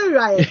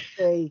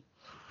 AFC.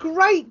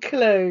 Great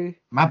clue.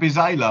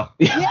 Mabizela.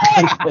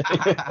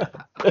 Yeah.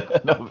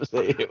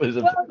 Obviously, it was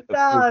well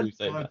done.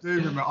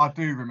 I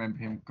do remember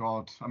him.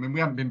 God, I mean, we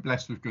haven't been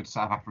blessed with good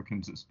South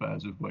Africans at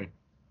Spurs, have we?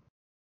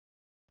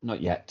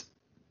 Not yet.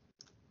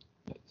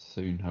 But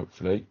soon,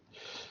 hopefully.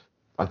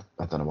 I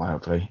don't know why,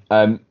 hopefully.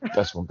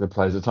 That's one good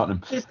players at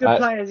Tottenham. It's good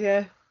players,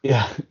 yeah.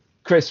 Yeah.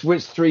 Chris,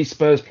 which 3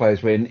 Spurs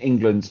players were in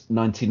England's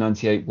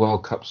 1998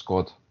 World Cup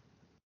squad?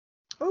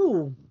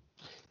 Oh.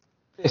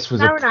 This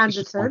was Darren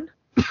Anderton.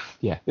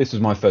 Yeah, this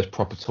was my first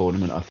proper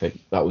tournament, I think.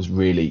 That was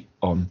really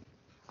on.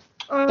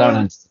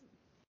 Darren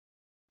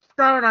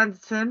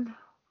Anderton.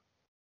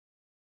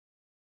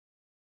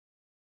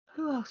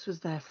 Who else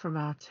was there from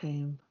our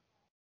team?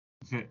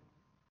 Is it?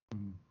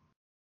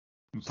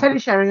 Teddy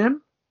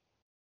Sheringham?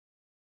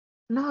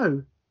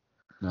 No.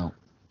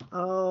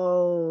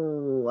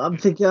 Oh, I'm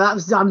thinking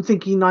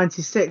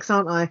 96,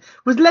 aren't I?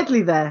 Was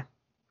Ledley there?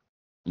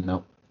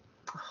 No.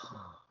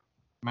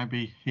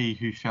 Maybe he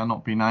who shall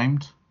not be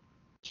named.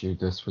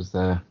 Judas was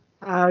there.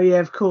 Oh yeah,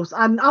 of course.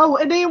 And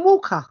Ian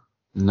Walker.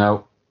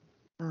 No.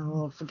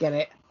 Oh, forget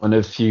it. One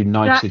of a few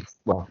United,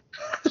 well,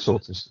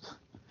 sort of.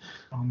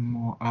 One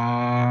more.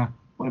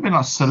 Would have been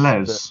like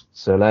Celez.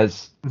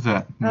 Celez. Is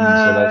it?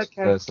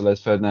 Okay.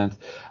 Celez Ferdinand.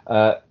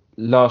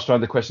 Last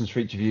round of questions for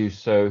each of you.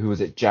 So who was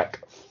it?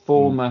 Jack.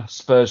 Former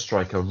Spurs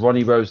striker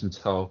Ronnie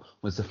Rosenthal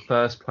was the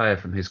first player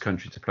from his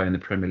country to play in the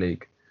Premier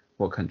League.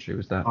 What country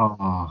was that?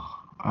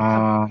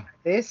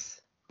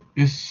 This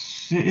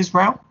Is it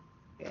Israel?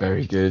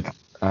 Very good.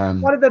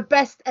 one of the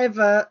best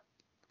ever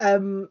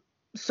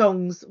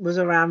songs was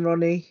around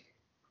Ronnie.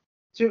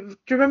 Do you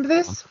remember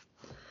this?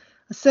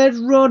 I said,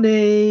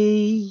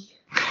 Ronnie,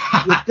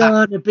 you're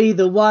gonna be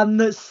the one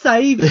that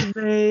saves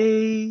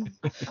me.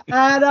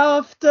 And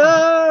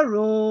after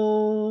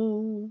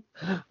all,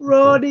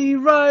 Ronnie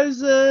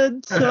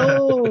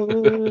Rosenthal.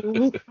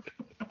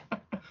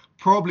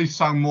 Probably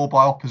sung more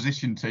by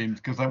opposition teams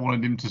because they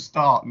wanted him to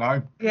start.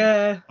 No.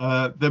 Yeah.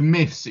 The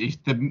miss is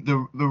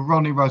the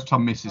Ronnie Rosenthal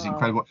miss is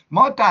incredible.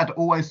 My dad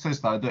always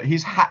says though that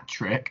his hat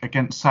trick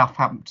against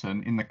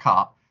Southampton in the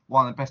cup,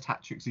 one of the best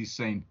hat tricks he's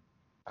seen.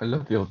 I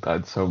love your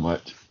dad so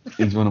much.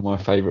 He's one of my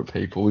favourite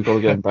people. We've got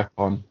to get him back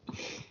on.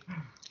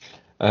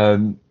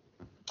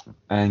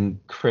 And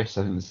Chris,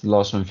 I think this is the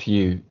last one for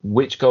you.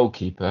 Which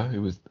goalkeeper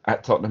who was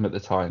at Tottenham at the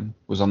time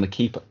was on the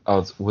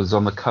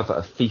cover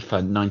of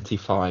FIFA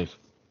 95?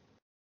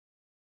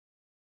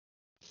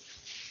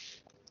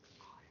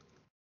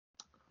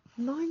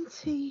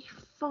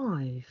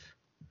 95.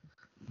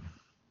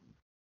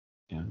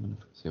 Yeah, I'm going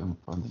to see if I can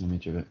find an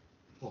image of it.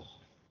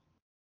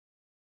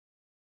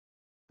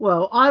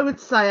 Well, I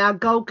would say our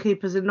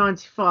goalkeepers in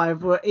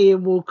 95 were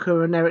Ian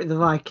Walker and Eric the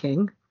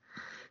Viking.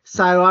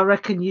 So I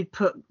reckon you'd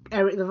put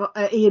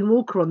Ian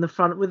Walker on the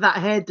front with that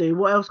hairdo.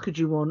 What else could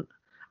you want?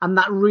 And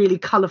that really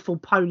colourful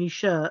pony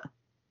shirt.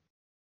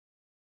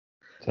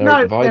 So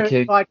Eric the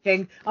Eric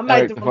Viking. I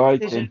made the wrong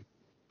decision.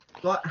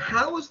 Like,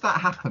 how has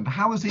that happened?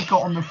 How has he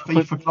got on the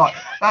FIFA? Like,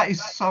 that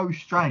is so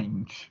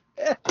strange.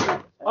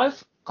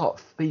 I've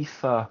got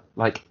FIFA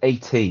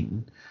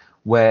 18,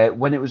 where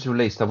when it was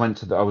released, I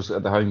was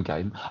at the home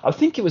game. I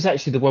think it was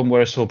actually the one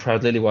where I saw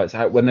Proud Lily-Whites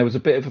out when there was a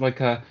bit of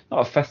not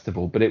a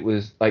festival, but it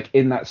was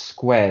in that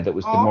square that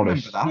was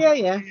demolished. I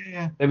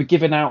Yeah. They were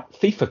giving out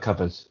FIFA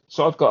covers.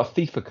 So I've got a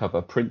FIFA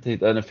cover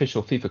printed, an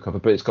official FIFA cover,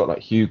 but it's got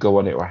Hugo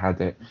on it, or I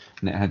had it,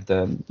 and it had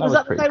was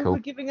that the pretty time cool. we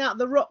were giving out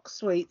the rock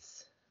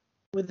sweets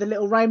with the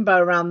little rainbow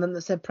around them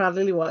that said Proud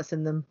Lily-Whites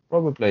in them?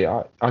 Probably.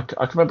 I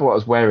can remember what I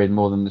was wearing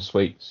more than the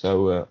sweet.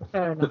 So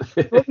fair enough.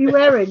 What were you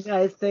wearing,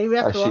 Steve?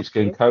 A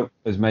sheepskin coat.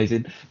 It was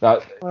amazing.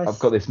 Nice. I've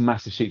got this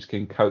massive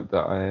sheepskin coat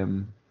that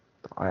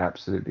I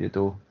absolutely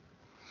adore.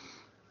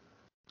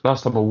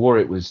 Last time I wore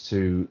it was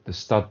to the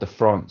Stade de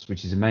France,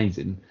 which is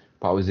amazing.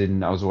 But I was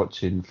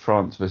watching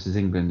France versus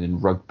England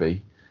in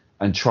rugby,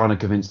 and trying to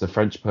convince the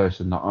French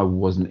person that I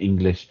wasn't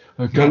English.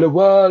 That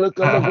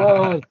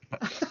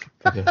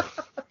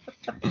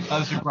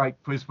was a great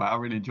quiz, mate. I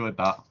really enjoyed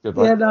that.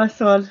 Yeah, nice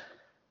one.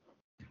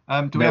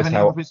 Do we have any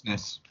other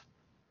business?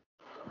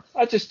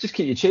 I just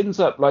keep your chins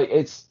up.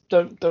 It's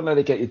don't let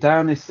it get you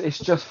down. It's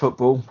just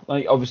football.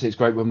 Obviously it's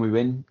great when we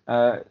win.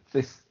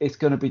 It's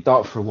going to be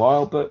dark for a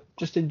while, but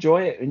just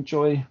enjoy it.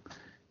 Enjoy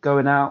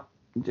going out.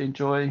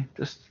 Enjoy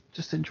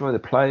just enjoy the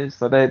players.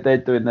 They're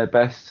doing their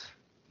best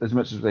as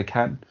much as they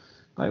can.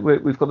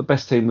 We've got the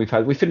best team we've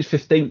had. We finished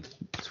 15th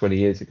 20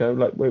 years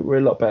ago. We're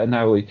a lot better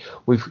now.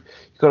 We've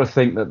got to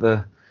think that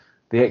the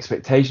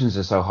expectations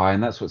are so high,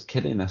 and that's what's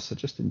killing us. So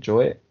just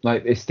enjoy it.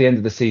 It's the end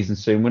of the season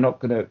soon.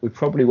 We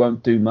probably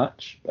won't do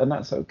much, and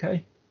that's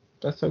okay.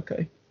 That's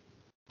okay.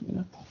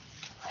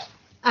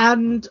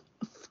 And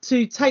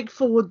to take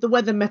forward the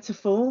weather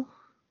metaphor,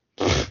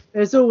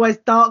 there's always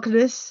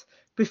darkness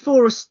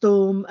before a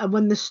storm, and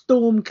when the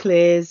storm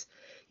clears,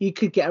 you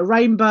could get a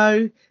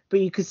rainbow, but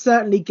you could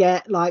certainly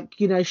get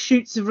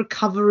shoots of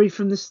recovery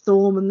from the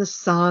storm and the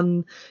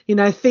sun.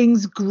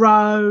 Things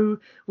grow,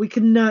 we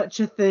can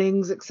nurture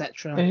things,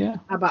 etc. Yeah.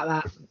 How about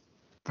that?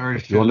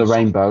 If you want the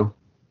rainbow,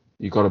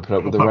 you got to put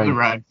up with the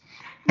rain.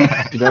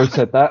 You know who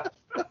said that?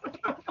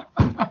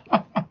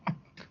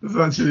 That's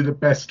actually the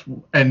best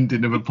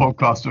ending of a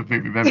podcast I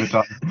think we've ever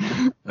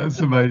done. That's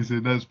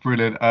amazing. That's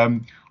brilliant.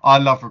 I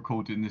love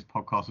recording this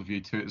podcast with you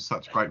two. It's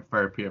such great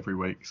therapy every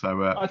week.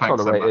 So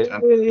thanks so much.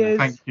 It really is.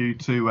 Thank you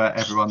to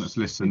everyone that's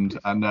listened.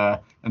 And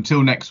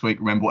until next week,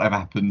 remember, whatever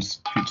happens,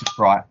 future's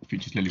bright,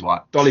 future's lily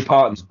white. Dolly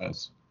Parton.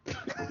 Spurs.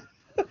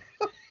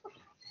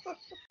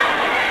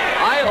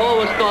 I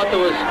always thought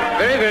there was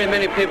very, very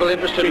many people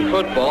interested in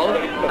football,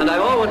 and I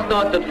always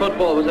thought that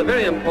football was a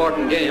very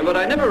important game, but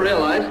I never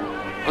realized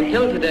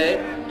until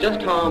today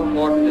just how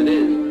important it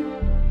is.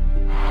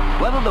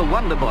 Whether the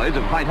Wonder Boys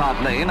of White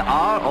Hart Lane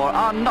are or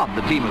are not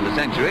the team of the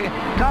century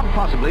can't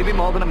possibly be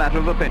more than a matter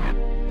of opinion.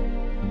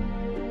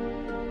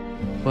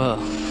 Well,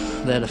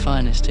 they're the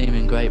finest team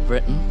in Great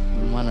Britain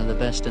and one of the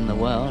best in the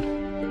world.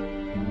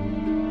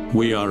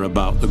 We are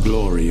about the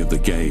glory of the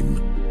game.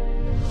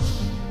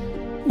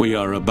 We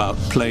are about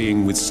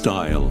playing with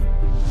style.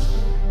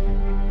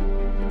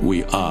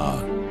 We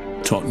are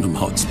Tottenham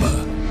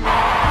Hotspur.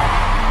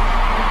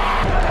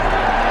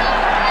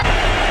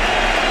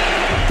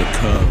 The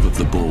curve of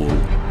the ball,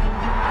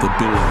 the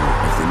billow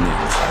of the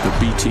net, the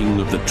beating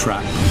of the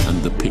trap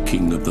and the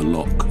picking of the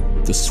lock,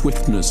 the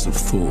swiftness of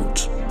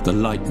thought, the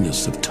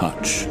lightness of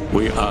touch.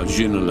 We are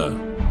Ginola,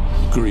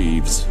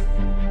 Greaves,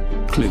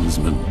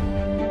 Klinsmann.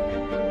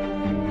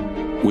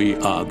 We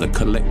are the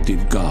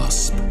collective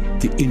gasp,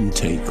 the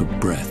intake of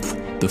breath,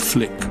 the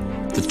flick,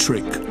 the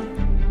trick,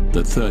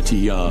 the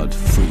 30-yard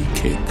free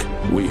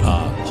kick. We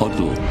are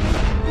Hoddle,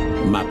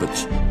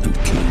 Mabbott and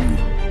King.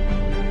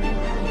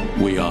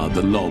 We are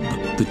the lob,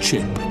 the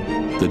chip,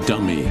 the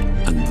dummy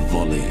and the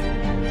volley.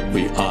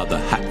 We are the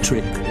hat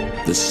trick,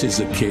 the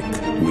scissor kick.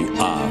 We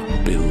are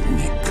Bill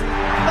Nick.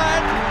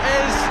 That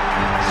is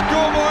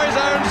schoolboy's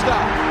own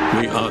stuff.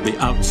 We are the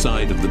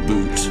outside of the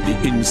boot,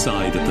 the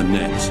inside of the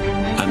net,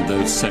 and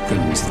those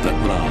seconds that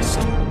last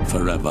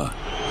forever.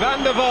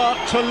 Van der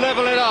Vaart to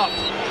level it up.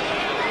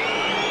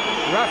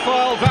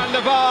 Rafael van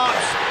der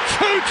Vaart,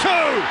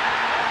 2-2.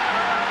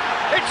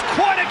 It's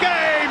quite a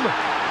game,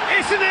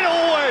 isn't it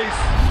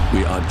always?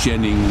 We are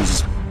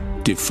Jennings,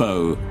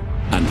 Defoe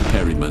and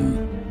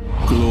Perryman.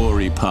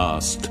 Glory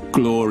past,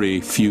 glory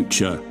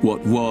future,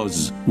 what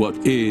was, what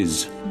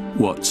is,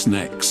 what's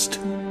next.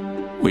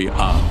 We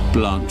are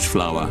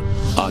Blanchflower,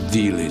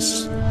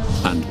 Ardiles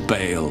and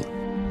Bale.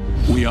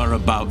 We are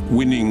about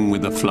winning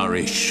with a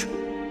flourish.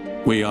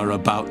 We are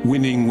about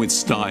winning with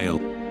style.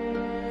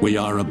 We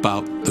are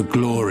about the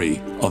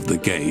glory of the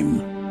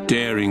game.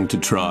 Daring to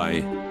try,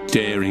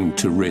 daring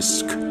to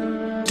risk,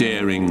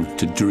 daring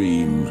to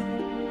dream.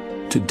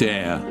 To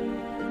dare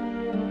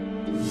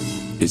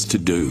is to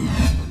do.